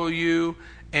follow you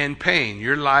and pain.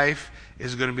 Your life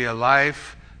is going to be a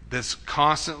life that's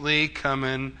constantly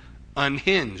coming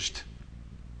unhinged.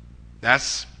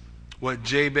 That's what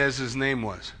Jabez's name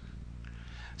was.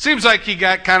 Seems like he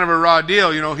got kind of a raw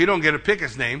deal. He don't get to pick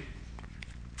his name.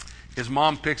 His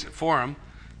mom picks it for him.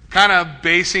 Kind of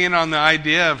basing it on the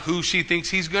idea of who she thinks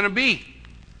he's going to be.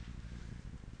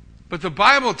 But the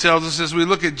Bible tells us as we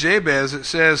look at Jabez, it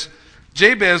says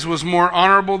Jabez was more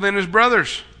honorable than his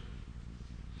brothers.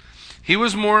 He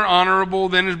was more honorable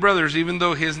than his brothers, even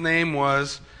though his name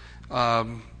was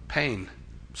pain,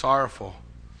 sorrowful.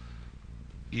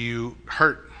 You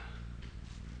hurt.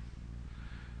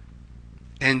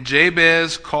 And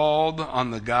Jabez called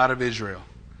on the God of Israel.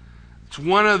 It's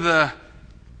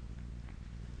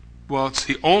it's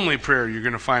the only prayer you're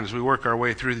going to find as we work our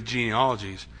way through the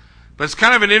genealogies. But it's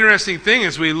kind of an interesting thing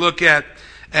as we look at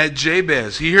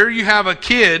Jabez. Here you have a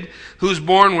kid who's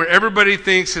born where everybody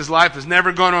thinks his life is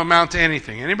never going to amount to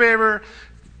anything. Anybody ever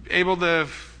able to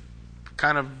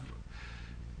kind of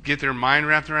get their mind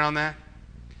wrapped around that?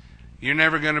 You're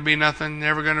never going to be nothing,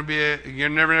 you're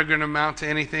never going to amount to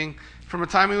anything. From the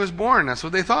time he was born, that's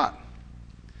what they thought.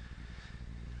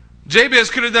 Jabez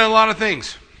could have done a lot of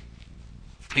things.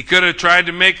 He could have tried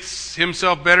to make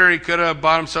himself better. He could have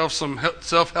bought himself some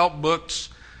self-help books.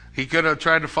 He could have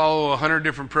tried to follow 100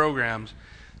 different programs.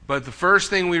 But the first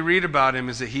thing we read about him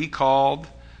is that he called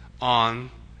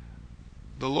on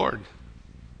the Lord.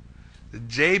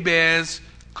 Jabez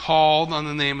called on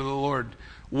the name of the Lord.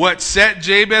 What set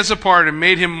Jabez apart and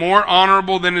made him more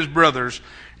honorable than his brothers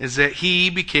is that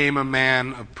he became a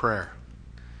man of prayer.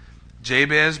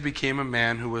 Jabez became a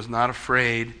man who was not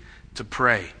afraid to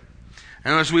pray.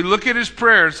 And as we look at his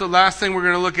prayer, it's the last thing we're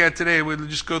going to look at today. We'll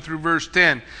just go through verse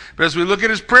 10. But as we look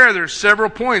at his prayer, there's several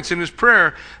points in his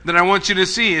prayer that I want you to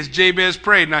see as Jabez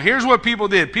prayed. Now, here's what people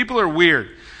did. People are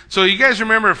weird. So you guys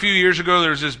remember a few years ago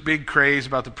there was this big craze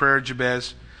about the prayer of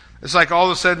Jabez? It's like all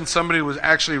of a sudden somebody was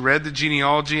actually read the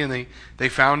genealogy and they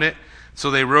found it. So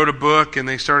they wrote a book and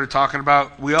they started talking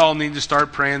about, we all need to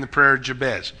start praying the prayer of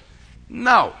Jabez.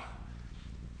 No.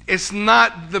 It's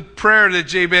not the prayer that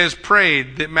Jabez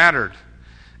prayed that mattered.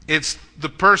 It's the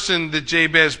person that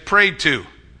Jabez prayed to.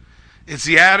 It's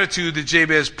the attitude that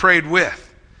Jabez prayed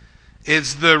with.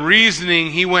 It's the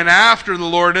reasoning he went after the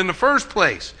Lord in the first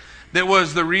place that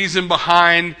was the reason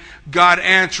behind God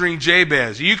answering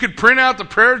Jabez. You could print out the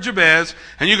prayer of Jabez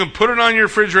and you can put it on your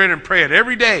refrigerator and pray it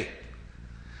every day.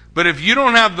 But if you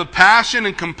don't have the passion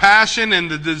and compassion and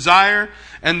the desire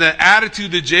and the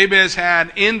attitude that Jabez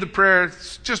had in the prayer,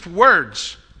 it's just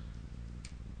words.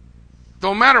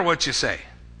 Don't matter what you say.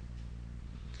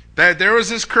 There was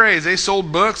this craze. They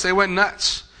sold books. They went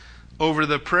nuts over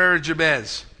the prayer of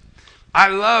Jabez. I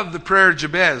love the prayer of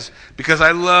Jabez because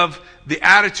I love the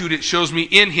attitude it shows me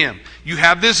in him. You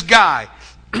have this guy.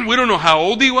 We don't know how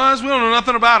old he was. We don't know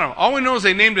nothing about him. All we know is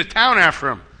they named a town after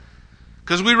him.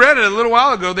 Because we read it a little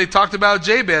while ago. They talked about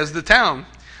Jabez, the town.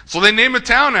 So they name a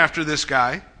town after this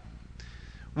guy.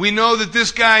 We know that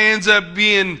this guy ends up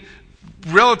being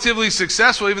relatively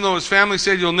successful, even though his family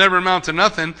said you'll never amount to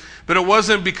nothing. But it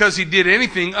wasn't because he did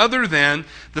anything other than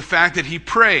the fact that he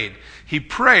prayed. He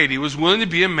prayed. He was willing to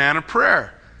be a man of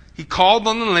prayer. He called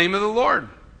on the name of the Lord.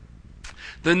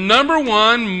 The number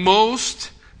one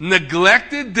most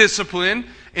neglected discipline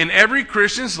in every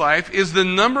Christian's life is the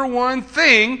number one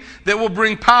thing that will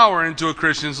bring power into a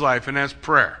Christian's life, and that's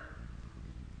prayer.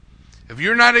 If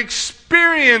you're not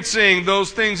experiencing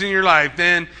those things in your life,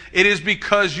 then it is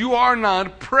because you are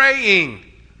not praying.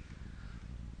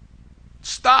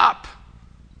 Stop.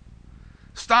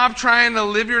 Stop trying to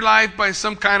live your life by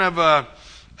some kind of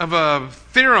a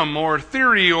theorem or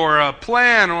theory or a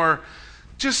plan, or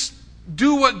just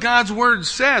do what God's Word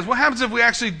says. What happens if we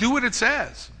actually do what it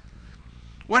says?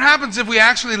 What happens if we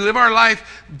actually live our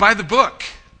life by the book?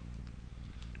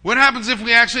 What happens if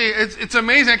we actually, it's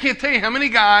amazing. I can't tell you how many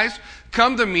guys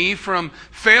come to me from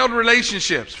failed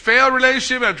relationships. Failed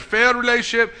relationship after failed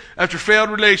relationship after failed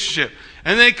relationship.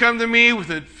 And they come to me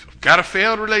with got a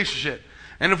failed relationship.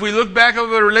 And if we look back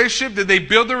over the relationship, did they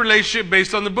build the relationship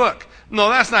based on the book? No,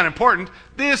 that's not important.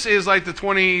 This is like the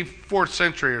 24th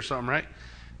century or something, right?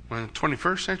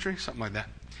 21st century? Something like that.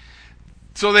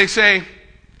 So they say,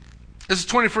 this is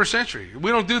 21st century.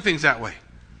 We don't do things that way.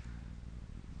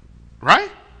 Right?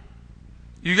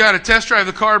 You got to test drive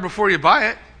the car before you buy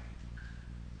it.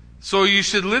 So you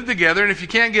should live together, and if you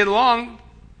can't get along,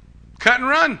 cut and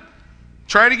run.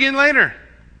 Try it again later.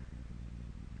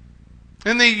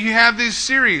 And you have these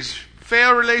series,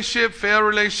 failed relationship, failed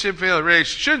relationship, failed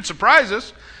relationship. Shouldn't surprise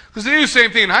us, because they do the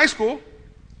same thing in high school.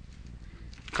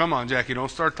 Come on, Jackie,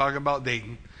 don't start talking about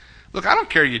dating. Look, I don't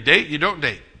care you date, you don't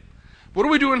date. What do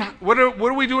we do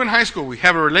in high school? We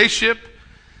have a relationship,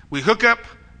 we hook up,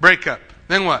 break up.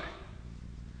 Then what?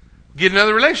 Get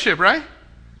another relationship, right?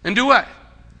 And do what?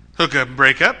 Hook up and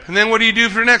break up. And then what do you do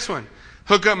for the next one?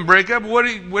 Hook up and break up. What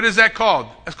is that called?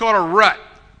 That's called a rut.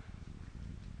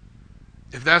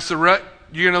 If that's the rut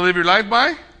you're going to live your life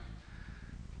by,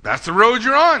 that's the road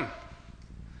you're on.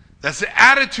 That's the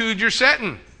attitude you're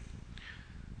setting.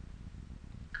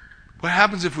 What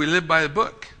happens if we live by the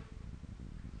book?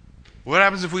 What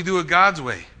happens if we do it God's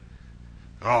way?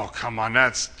 Oh, come on,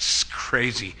 that's just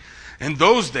crazy. In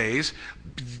those days,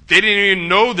 they didn't even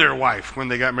know their wife when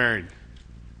they got married.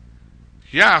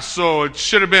 Yeah, so it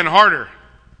should have been harder.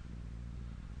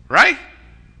 Right?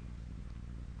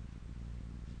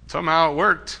 Somehow it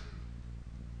worked.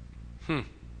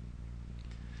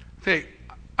 Hey,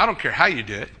 I don't care how you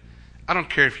do it. I don't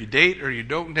care if you date or you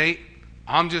don't date.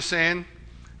 I'm just saying,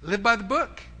 live by the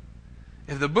book.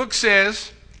 If the book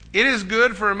says it is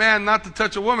good for a man not to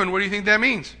touch a woman, what do you think that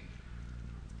means?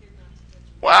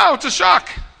 Wow, it's a shock.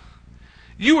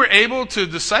 You were able to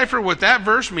decipher what that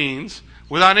verse means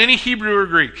without any Hebrew or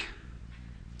Greek.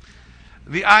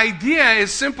 The idea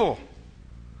is simple.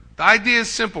 The idea is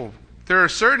simple. There are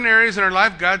certain areas in our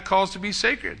life God calls to be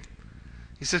sacred.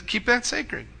 He says, keep that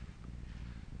sacred.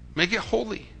 Make it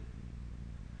holy.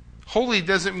 Holy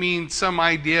doesn't mean some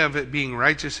idea of it being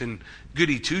righteous and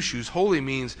goody two-shoes. Holy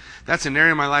means that's an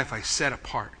area of my life I set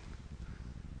apart.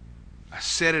 I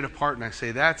set it apart and I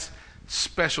say that's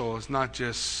special. It's not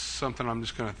just something I'm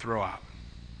just going to throw out.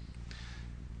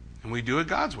 and we do it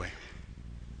God's way.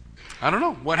 I don't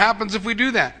know. What happens if we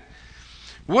do that?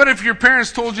 What if your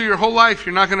parents told you your whole life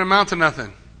you're not going to amount to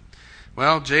nothing?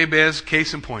 Well, Jabez,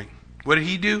 case in point. What did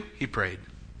he do? He prayed.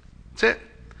 That's it.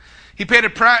 He prayed a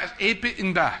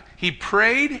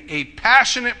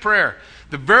passionate prayer.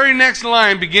 The very next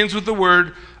line begins with the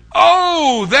word,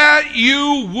 "Oh, that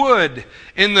you would."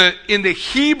 In the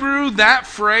Hebrew, that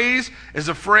phrase is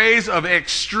a phrase of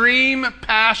extreme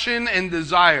passion and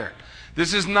desire.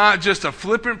 This is not just a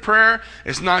flippant prayer.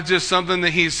 It's not just something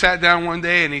that he sat down one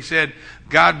day and he said,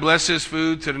 God bless this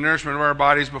food to the nourishment of our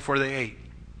bodies before they ate.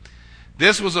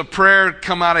 This was a prayer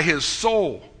come out of his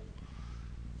soul.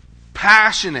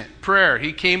 Passionate prayer.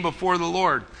 He came before the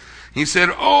Lord. He said,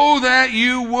 "Oh, that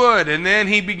you would." And then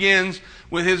he begins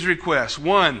with his request.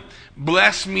 1,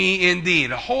 bless me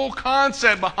indeed. A whole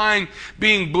concept behind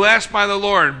being blessed by the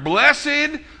Lord.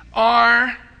 Blessed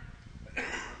are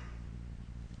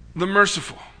the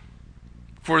merciful,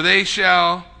 for they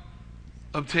shall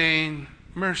obtain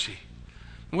mercy.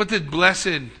 What did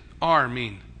blessed are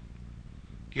mean?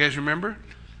 You guys remember?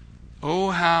 Oh,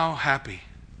 how happy.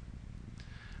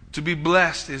 To be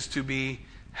blessed is to be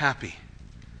happy.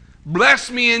 Bless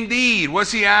me indeed.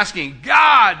 What's he asking?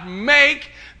 God,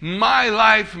 make my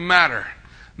life matter.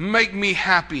 Make me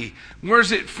happy.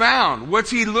 Where's it found? What's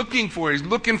he looking for? He's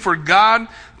looking for God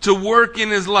to work in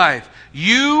his life.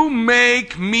 You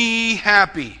make me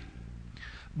happy.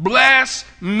 Bless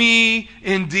me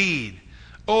indeed.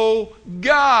 Oh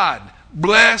God,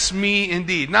 bless me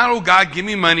indeed. Not, oh God, give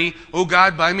me money. Oh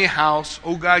God, buy me a house.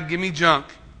 Oh God, give me junk.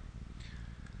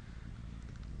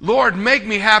 Lord, make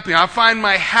me happy. I find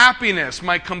my happiness,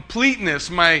 my completeness,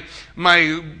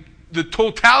 the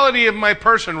totality of my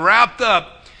person wrapped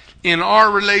up in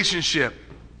our relationship.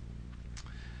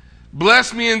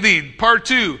 Bless me indeed. Part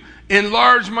 2,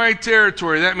 enlarge my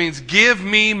territory. That means give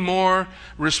me more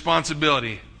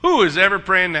responsibility. Who is ever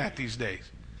praying that these days?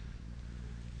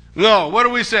 No, what do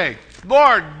we say?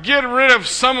 Lord, get rid of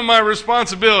some of my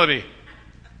responsibility.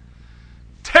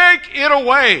 Take it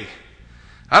away.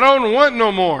 I don't want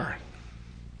no more.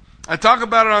 I talk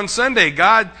about it on Sunday.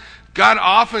 God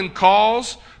often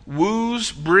calls,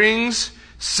 woos, brings,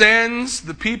 sends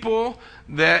the people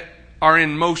that are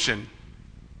in motion.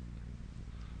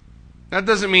 That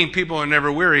doesn't mean people are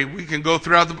never weary. We can go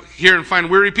throughout here and find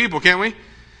weary people, can't we?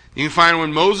 You can find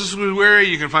when Moses was weary.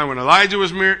 You can find when Elijah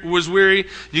was weary.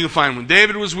 You can find when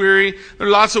David was weary. There are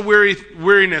lots of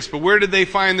weariness. But where did they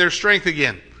find their strength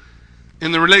again?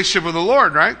 In the relationship with the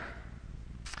Lord, right?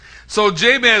 So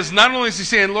Jabez, not only is he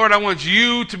saying, Lord, I want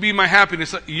you to be my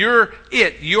happiness. You're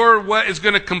it. You're what is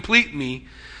going to complete me.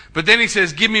 But then he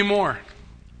says, give me more.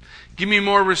 Give me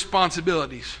more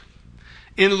responsibilities.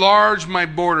 Enlarge my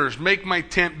borders. Make my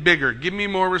tent bigger. Give me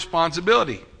more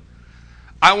responsibility.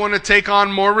 I want to take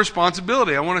on more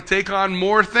responsibility. I want to take on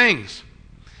more things.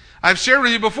 I've shared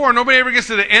with you before, nobody ever gets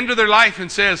to the end of their life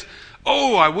and says,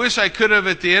 oh, I wish I could have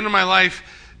at the end of my life,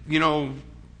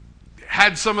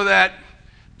 had some of that,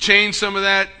 changed some of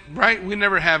that, right? We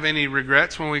never have any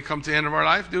regrets when we come to the end of our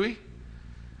life, do we?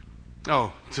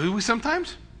 Oh, do we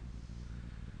sometimes?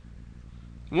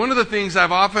 One of the things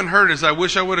I've often heard is I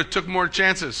wish I would have took more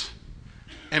chances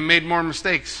and made more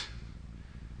mistakes.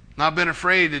 Not been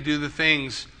afraid to do the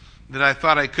things that I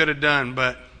thought I could have done,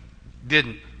 but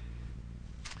didn't.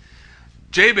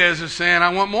 Jabez is saying,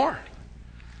 I want more.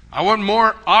 I want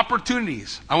more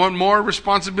opportunities. I want more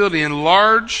responsibility.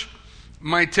 Enlarge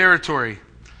my territory.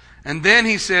 And then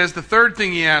he says, the third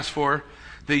thing he asks for,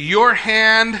 that your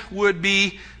hand would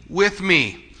be with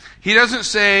me. He doesn't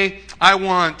say, I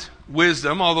want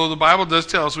wisdom, although the Bible does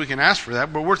tell us we can ask for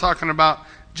that, but we're talking about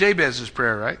Jabez's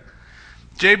prayer, right?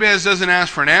 Jabez doesn't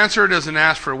ask for an answer, doesn't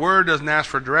ask for a word, doesn't ask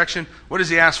for direction. What does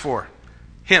he ask for?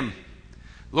 Him.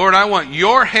 Lord, I want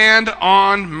your hand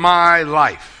on my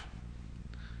life.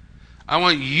 I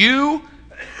want you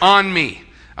on me.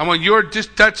 I want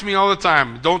just touch me all the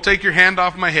time. Don't take your hand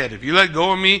off my head. If you let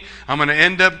go of me, I'm going to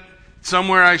end up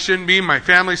somewhere I shouldn't be. My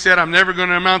family said I'm never going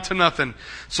to amount to nothing.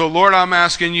 So Lord, I'm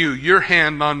asking you, your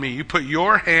hand on me. You put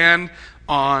your hand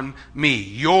on me.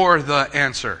 You're the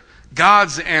answer.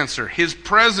 God's the answer. His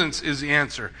presence is the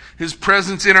answer. His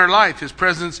presence in our life. His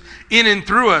presence in and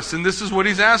through us. And this is what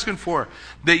he's asking for.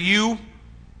 That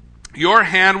your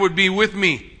hand would be with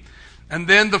me. And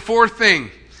then the fourth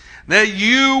thing, that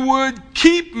you would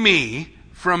keep me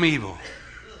from evil.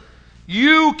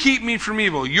 You keep me from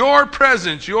evil. Your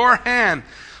presence, your hand.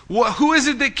 Who is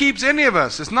it that keeps any of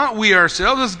us? It's not we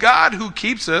ourselves. It's God who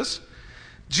keeps us.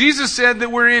 Jesus said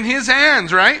that we're in his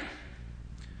hands, right?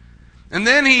 And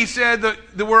then he said that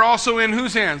we're also in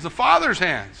whose hands? The Father's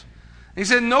hands. He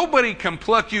said nobody can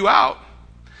pluck you out.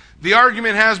 The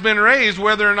argument has been raised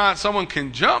whether or not someone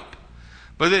can jump.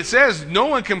 But it says no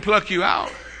one can pluck you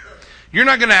out. You're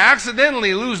not going to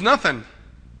accidentally lose nothing.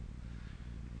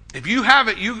 If you have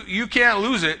it, you can't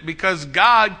lose it because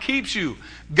God keeps you.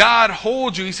 God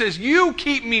holds you. He says, you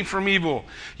keep me from evil.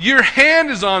 Your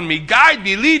hand is on me. Guide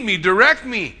me, lead me, direct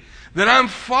me. Then I'm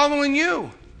following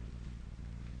you.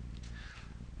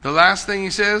 The last thing he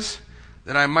says,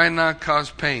 that I might not cause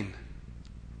pain.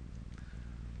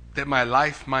 That my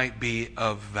life might be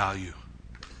of value.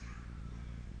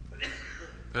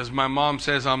 As my mom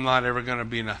says, I'm not ever going to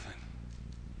be nothing.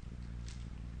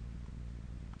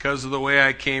 Because of the way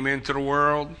I came into the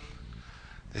world,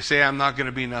 they say I'm not going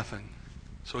to be nothing.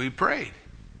 So he prayed.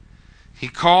 He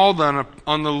called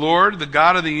on the Lord, the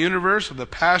God of the universe, with a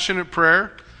passionate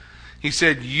prayer. He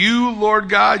said, you, Lord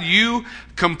God, you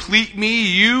complete me.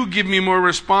 You give me more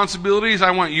responsibilities.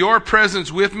 I want your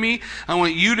presence with me. I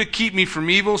want you to keep me from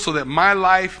evil so that my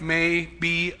life may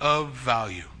be of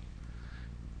value.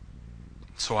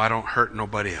 So I don't hurt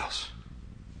nobody else.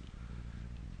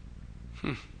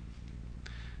 Did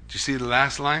you see the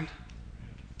last line?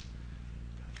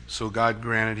 So God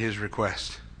granted his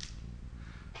request.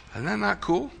 Isn't that not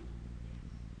cool?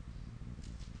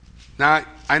 Now,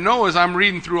 I know as I'm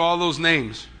reading through all those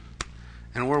names,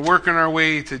 and we're working our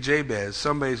way to Jabez,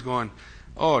 somebody's going,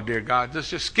 oh, dear God, let's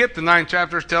just skip the 9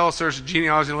 chapters, tell us there's a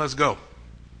genealogy, and let's go.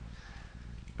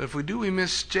 But if we do, we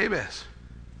miss Jabez.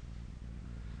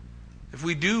 If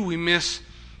we do, we miss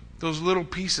those little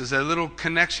pieces, that little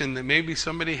connection that maybe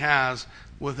somebody has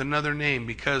with another name.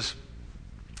 Because,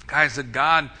 guys, the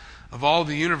God of all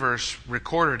the universe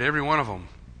recorded every one of them.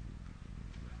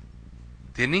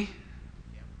 Didn't he?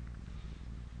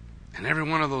 And every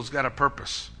one of those got a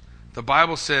purpose. The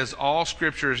Bible says all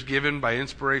Scripture is given by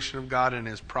inspiration of God and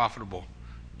is profitable.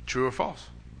 True or false?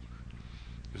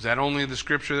 Is that only the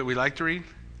Scripture that we like to read?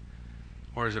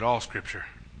 Or is it all Scripture?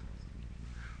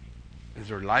 Is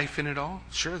there life in it all?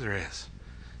 Sure there is.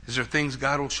 Is there things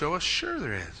God will show us? Sure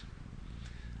there is.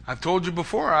 I've told you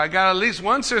before, I got at least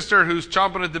one sister who's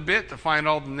chomping at the bit to find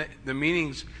all the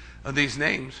meanings of these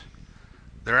names.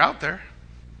 They're out there.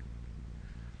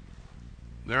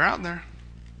 They're out there.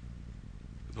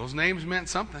 Those names meant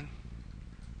something.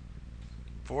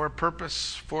 For a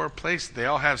purpose, for a place. They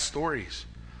all have stories.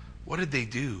 What did they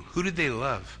do? Who did they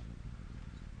love?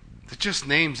 They're just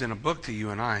names in a book to you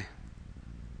and I.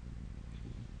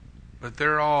 But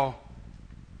they're all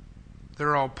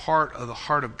part of the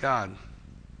heart of God.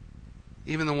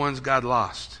 Even the ones God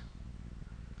lost.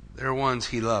 They're ones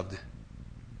he loved.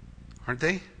 Aren't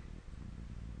they?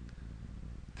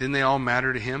 Didn't they all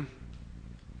matter to him?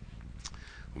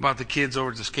 What about the kids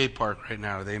over at the skate park right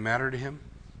now? Do they matter to him?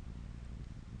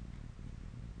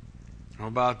 What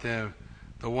about the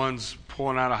ones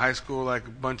pulling out of high school like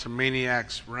a bunch of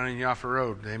maniacs running you off the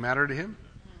road? Do they matter to him?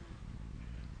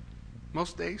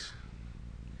 Most days.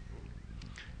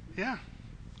 Yeah.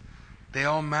 They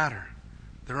all matter.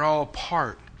 They're all a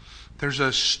part. There's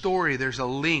a story. There's a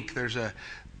link.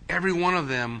 Every one of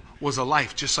them was a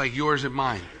life, just like yours and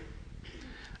mine.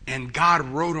 And God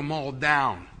wrote them all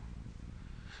down.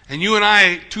 And you and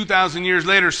I, 2,000 years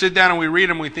later, sit down and we read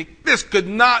them and we think, this could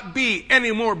not be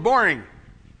any more boring.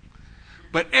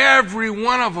 But every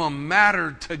one of them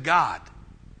mattered to God.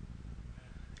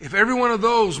 If every one of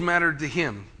those mattered to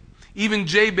him, even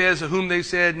Jabez, of whom they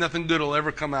said nothing good will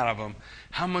ever come out of him,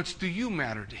 how much do you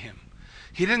matter to him?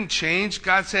 He didn't change.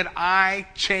 God said, I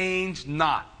change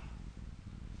not.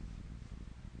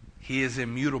 He is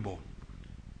immutable.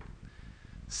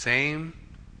 Same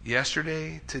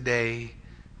yesterday, today,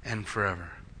 and forever.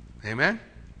 Amen?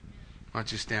 Why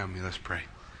don't you stand with me? Let's pray.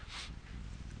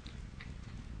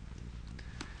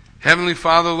 Heavenly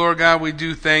Father, Lord God, we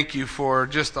do thank you for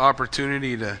just the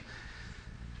opportunity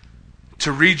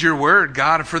to read your word,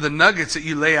 God, for the nuggets that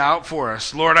you lay out for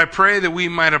us. Lord, I pray that we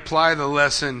might apply the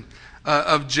lesson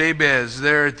of Jabez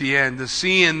there at the end, to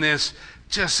see in this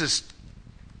just this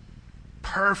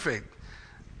perfect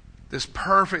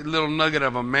little nugget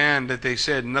of a man that they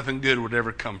said nothing good would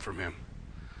ever come from him.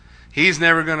 He's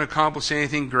never going to accomplish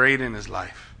anything great in his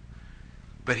life.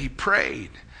 But he prayed.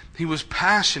 He was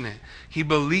passionate. He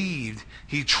believed.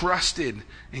 He trusted.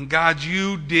 And God,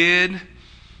 you did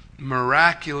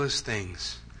miraculous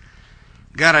things.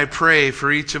 God, I pray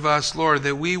for each of us, Lord,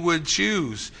 that we would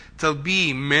choose to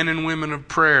be men and women of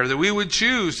prayer. That we would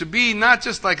choose to be not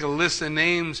just like a list of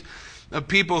names of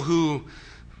people who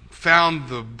found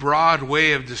the broad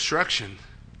way of destruction,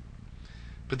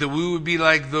 but that we would be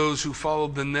like those who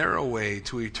followed the narrow way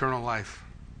to eternal life.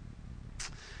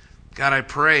 God, I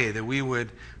pray that we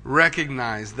would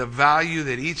recognize the value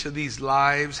that each of these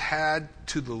lives had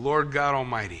to the Lord God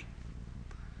Almighty.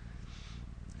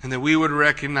 And that we would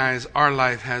recognize our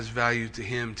life has value to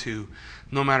Him too,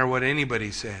 no matter what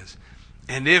anybody says.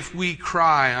 And if we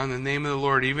cry on the name of the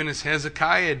Lord, even as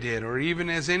Hezekiah did, or even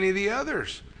as any of the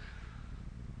others,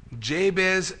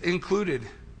 Jabez included,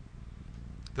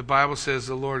 the Bible says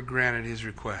the Lord granted his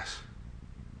request.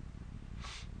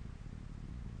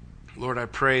 Lord, I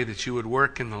pray that you would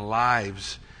work in the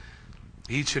lives,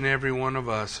 each and every one of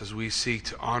us, as we seek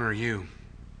to honor you,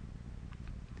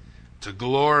 to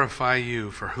glorify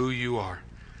you for who you are,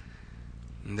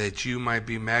 and that you might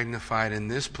be magnified in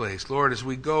this place. Lord, as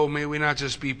we go, may we not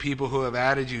just be people who have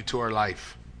added you to our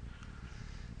life,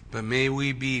 but may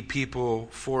we be people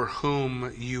for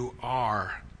whom you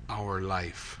are our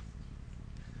life.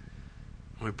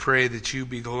 We pray that you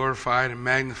be glorified and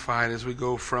magnified as we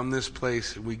go from this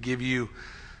place. We give you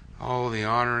all the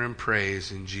honor and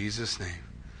praise in Jesus' name.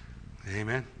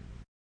 Amen.